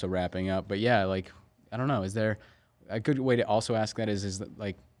we're also wrapping up, but yeah, like, I don't know, is there a good way to also ask that is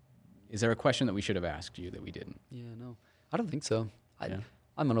there a question that we should have asked you that we didn't? Yeah, no, I don't think so.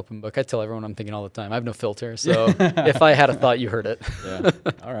 I'm an open book. I tell everyone I'm thinking all the time. I have no filter, so if I had a thought, you heard it. Yeah.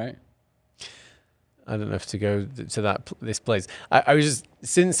 All right. I don't know if to go to this place. I was just,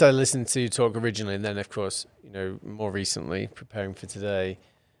 since I listened to you talk originally, and then of course, you know, more recently preparing for today,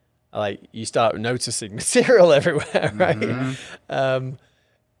 you start noticing material everywhere, right?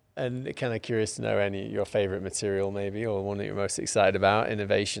 And kind of curious to know your favorite material maybe, or one that you're most excited about,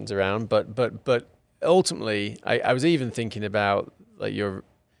 innovations around. But ultimately, I was even thinking about like your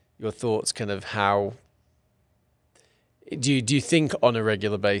thoughts, kind of how do you think on a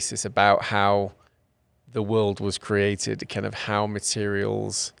regular basis about how the world was created, kind of how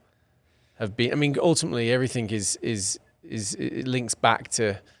materials have been. I mean, ultimately, everything it links back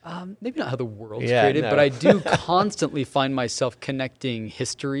to maybe not how the world's created, but I do constantly find myself connecting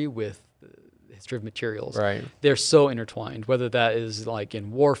history with the history of materials. Right. They're so intertwined, whether that is like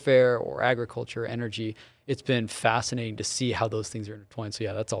in warfare or agriculture, energy. It's been fascinating to see how those things are intertwined. So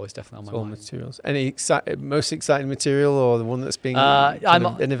yeah, that's always definitely on my mind. Materials. Any most exciting material, or the one that's being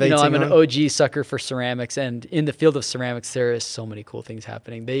innovating? I'm an OG sucker for ceramics, and in the field of ceramics, there is so many cool things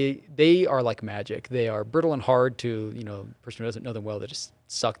happening. They are like magic. They are brittle and hard to, a person who doesn't know them well, they just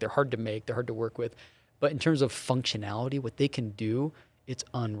suck. They're hard to make. They're hard to work with. But in terms of functionality, what they can do, it's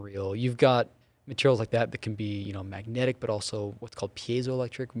unreal. You've got materials like that can be, magnetic, but also what's called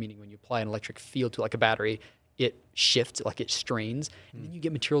piezoelectric, meaning when you apply an electric field to like a battery, it shifts, like it strains. And then you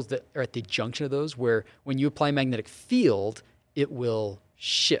get materials that are at the junction of those, where when you apply a magnetic field, it will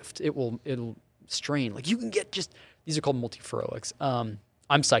shift. It'll strain. Like you can get these are called multiferroics. I'm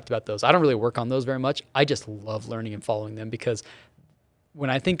psyched about those. I don't really work on those very much. I just love learning and following them, because when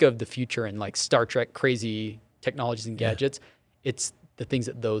I think of the future and like Star Trek crazy technologies and gadgets, it's the things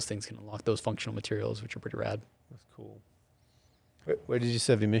that those things can unlock, those functional materials, which are pretty rad. That's cool. Where did you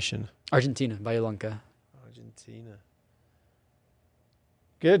serve your mission? Argentina, Bahia Blanca. Argentina.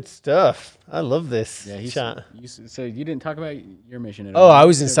 Good stuff. I love this chat. So you didn't talk about your mission at all? Oh, I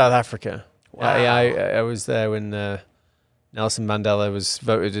was in South Africa. Wow. I was there when Nelson Mandela was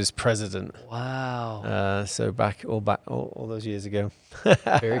voted as president. Wow. So all those years ago.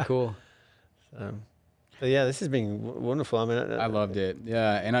 Very cool. But yeah, this has been wonderful. I mean, I loved it.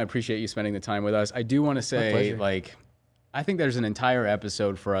 Yeah, and I appreciate you spending the time with us. I do want to say, I think there's an entire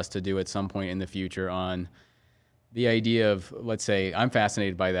episode for us to do at some point in the future on the idea of, let's say, I'm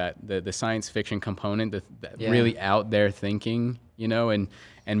fascinated by that, the science fiction component, the really out there thinking,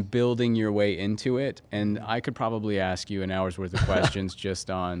 and building your way into it. And I could probably ask you an hour's worth of questions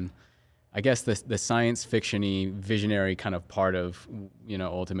just on, I guess, the science fiction-y, visionary kind of part of,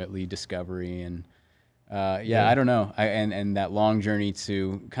 ultimately discovery and. I don't know. And that long journey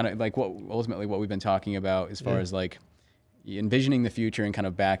to kind of like what we've been talking about as far as like envisioning the future and kind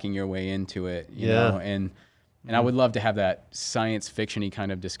of backing your way into it, you know, and I would love to have that science fiction-y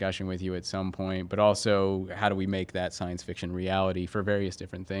kind of discussion with you at some point, but also how do we make that science fiction reality for various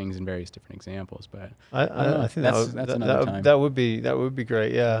different things and various different examples. But I think that's another time. That would be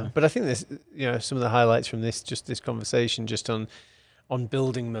great. Yeah. But I think this, some of the highlights from this conversation just on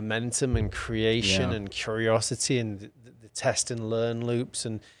building momentum and creation and curiosity and the test and learn loops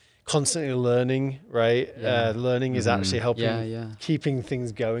and constantly learning, right? Learning is actually helping keeping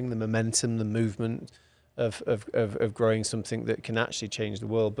things going, the momentum, the movement of growing something that can actually change the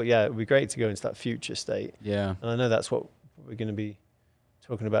world. But yeah, it would be great to go into that future state. Yeah. And I know that's what we're going to be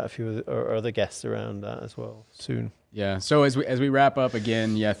talking about a few other guests around that as well soon. Yeah. So as we wrap up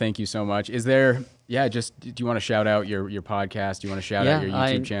again, thank you so much. Is there, just do you want to shout out your podcast? Do you want to shout out your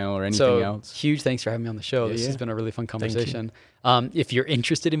YouTube channel or anything else? Huge thanks for having me on the show. This has been a really fun conversation. If you're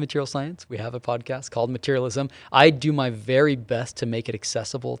interested in material science, we have a podcast called Materialism. I do my very best to make it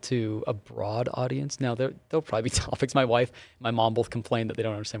accessible to a broad audience. Now, there'll probably be topics. My wife, my mom both complain that they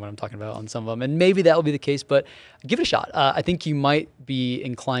don't understand what I'm talking about on some of them, and maybe that will be the case, but give it a shot. I think you might be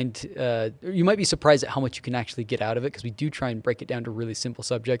inclined, you might be surprised at how much you can actually get out of it, because we do try and break it down to really simple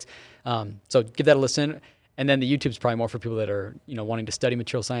subjects. So give that a listen. And then the YouTube's probably more for people that are, wanting to study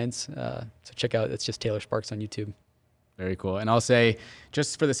material science. So check out, it's just Taylor Sparks on YouTube. Very cool. And I'll say,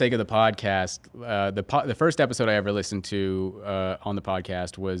 just for the sake of the podcast, the first episode I ever listened to on the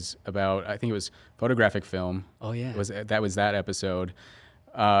podcast was about, I think it was photographic film. Oh, yeah. That was that episode.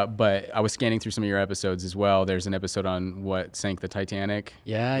 But I was scanning through some of your episodes as well. There's an episode on what sank the Titanic.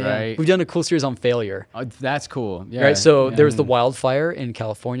 Yeah, right? Yeah. We've done a cool series on failure. Oh, that's cool. Yeah. Right. So there was the wildfire in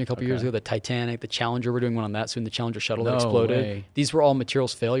California a couple years ago, the Titanic, the Challenger. We're doing one on that soon. The Challenger shuttle that exploded. Way. These were all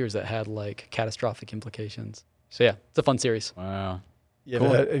materials failures that had like catastrophic implications. So yeah, it's a fun series. Wow.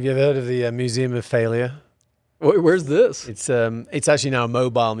 Have you ever heard of the Museum of Failure? Where's this? It's actually now a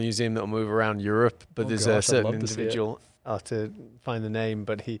mobile museum that will move around Europe, but there's a certain individual. I'll have to find the name,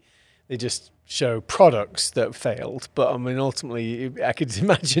 but they just show products that failed. But I mean, ultimately, I could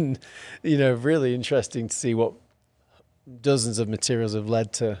imagine, really interesting to see what dozens of materials have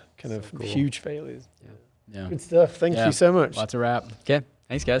led to kind of huge failures. Yeah. Good stuff. Thank you so much. Lots of wrap. Okay.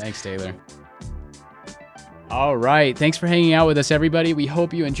 Thanks, guys. Thanks, Taylor. All right. Thanks for hanging out with us, everybody. We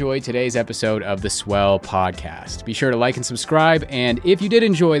hope you enjoyed today's episode of the Swell Podcast. Be sure to like and subscribe. And if you did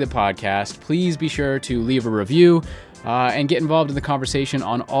enjoy the podcast, please be sure to leave a review and get involved in the conversation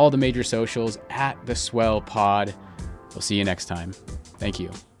on all the major socials at the Swell Pod. We'll see you next time. Thank you.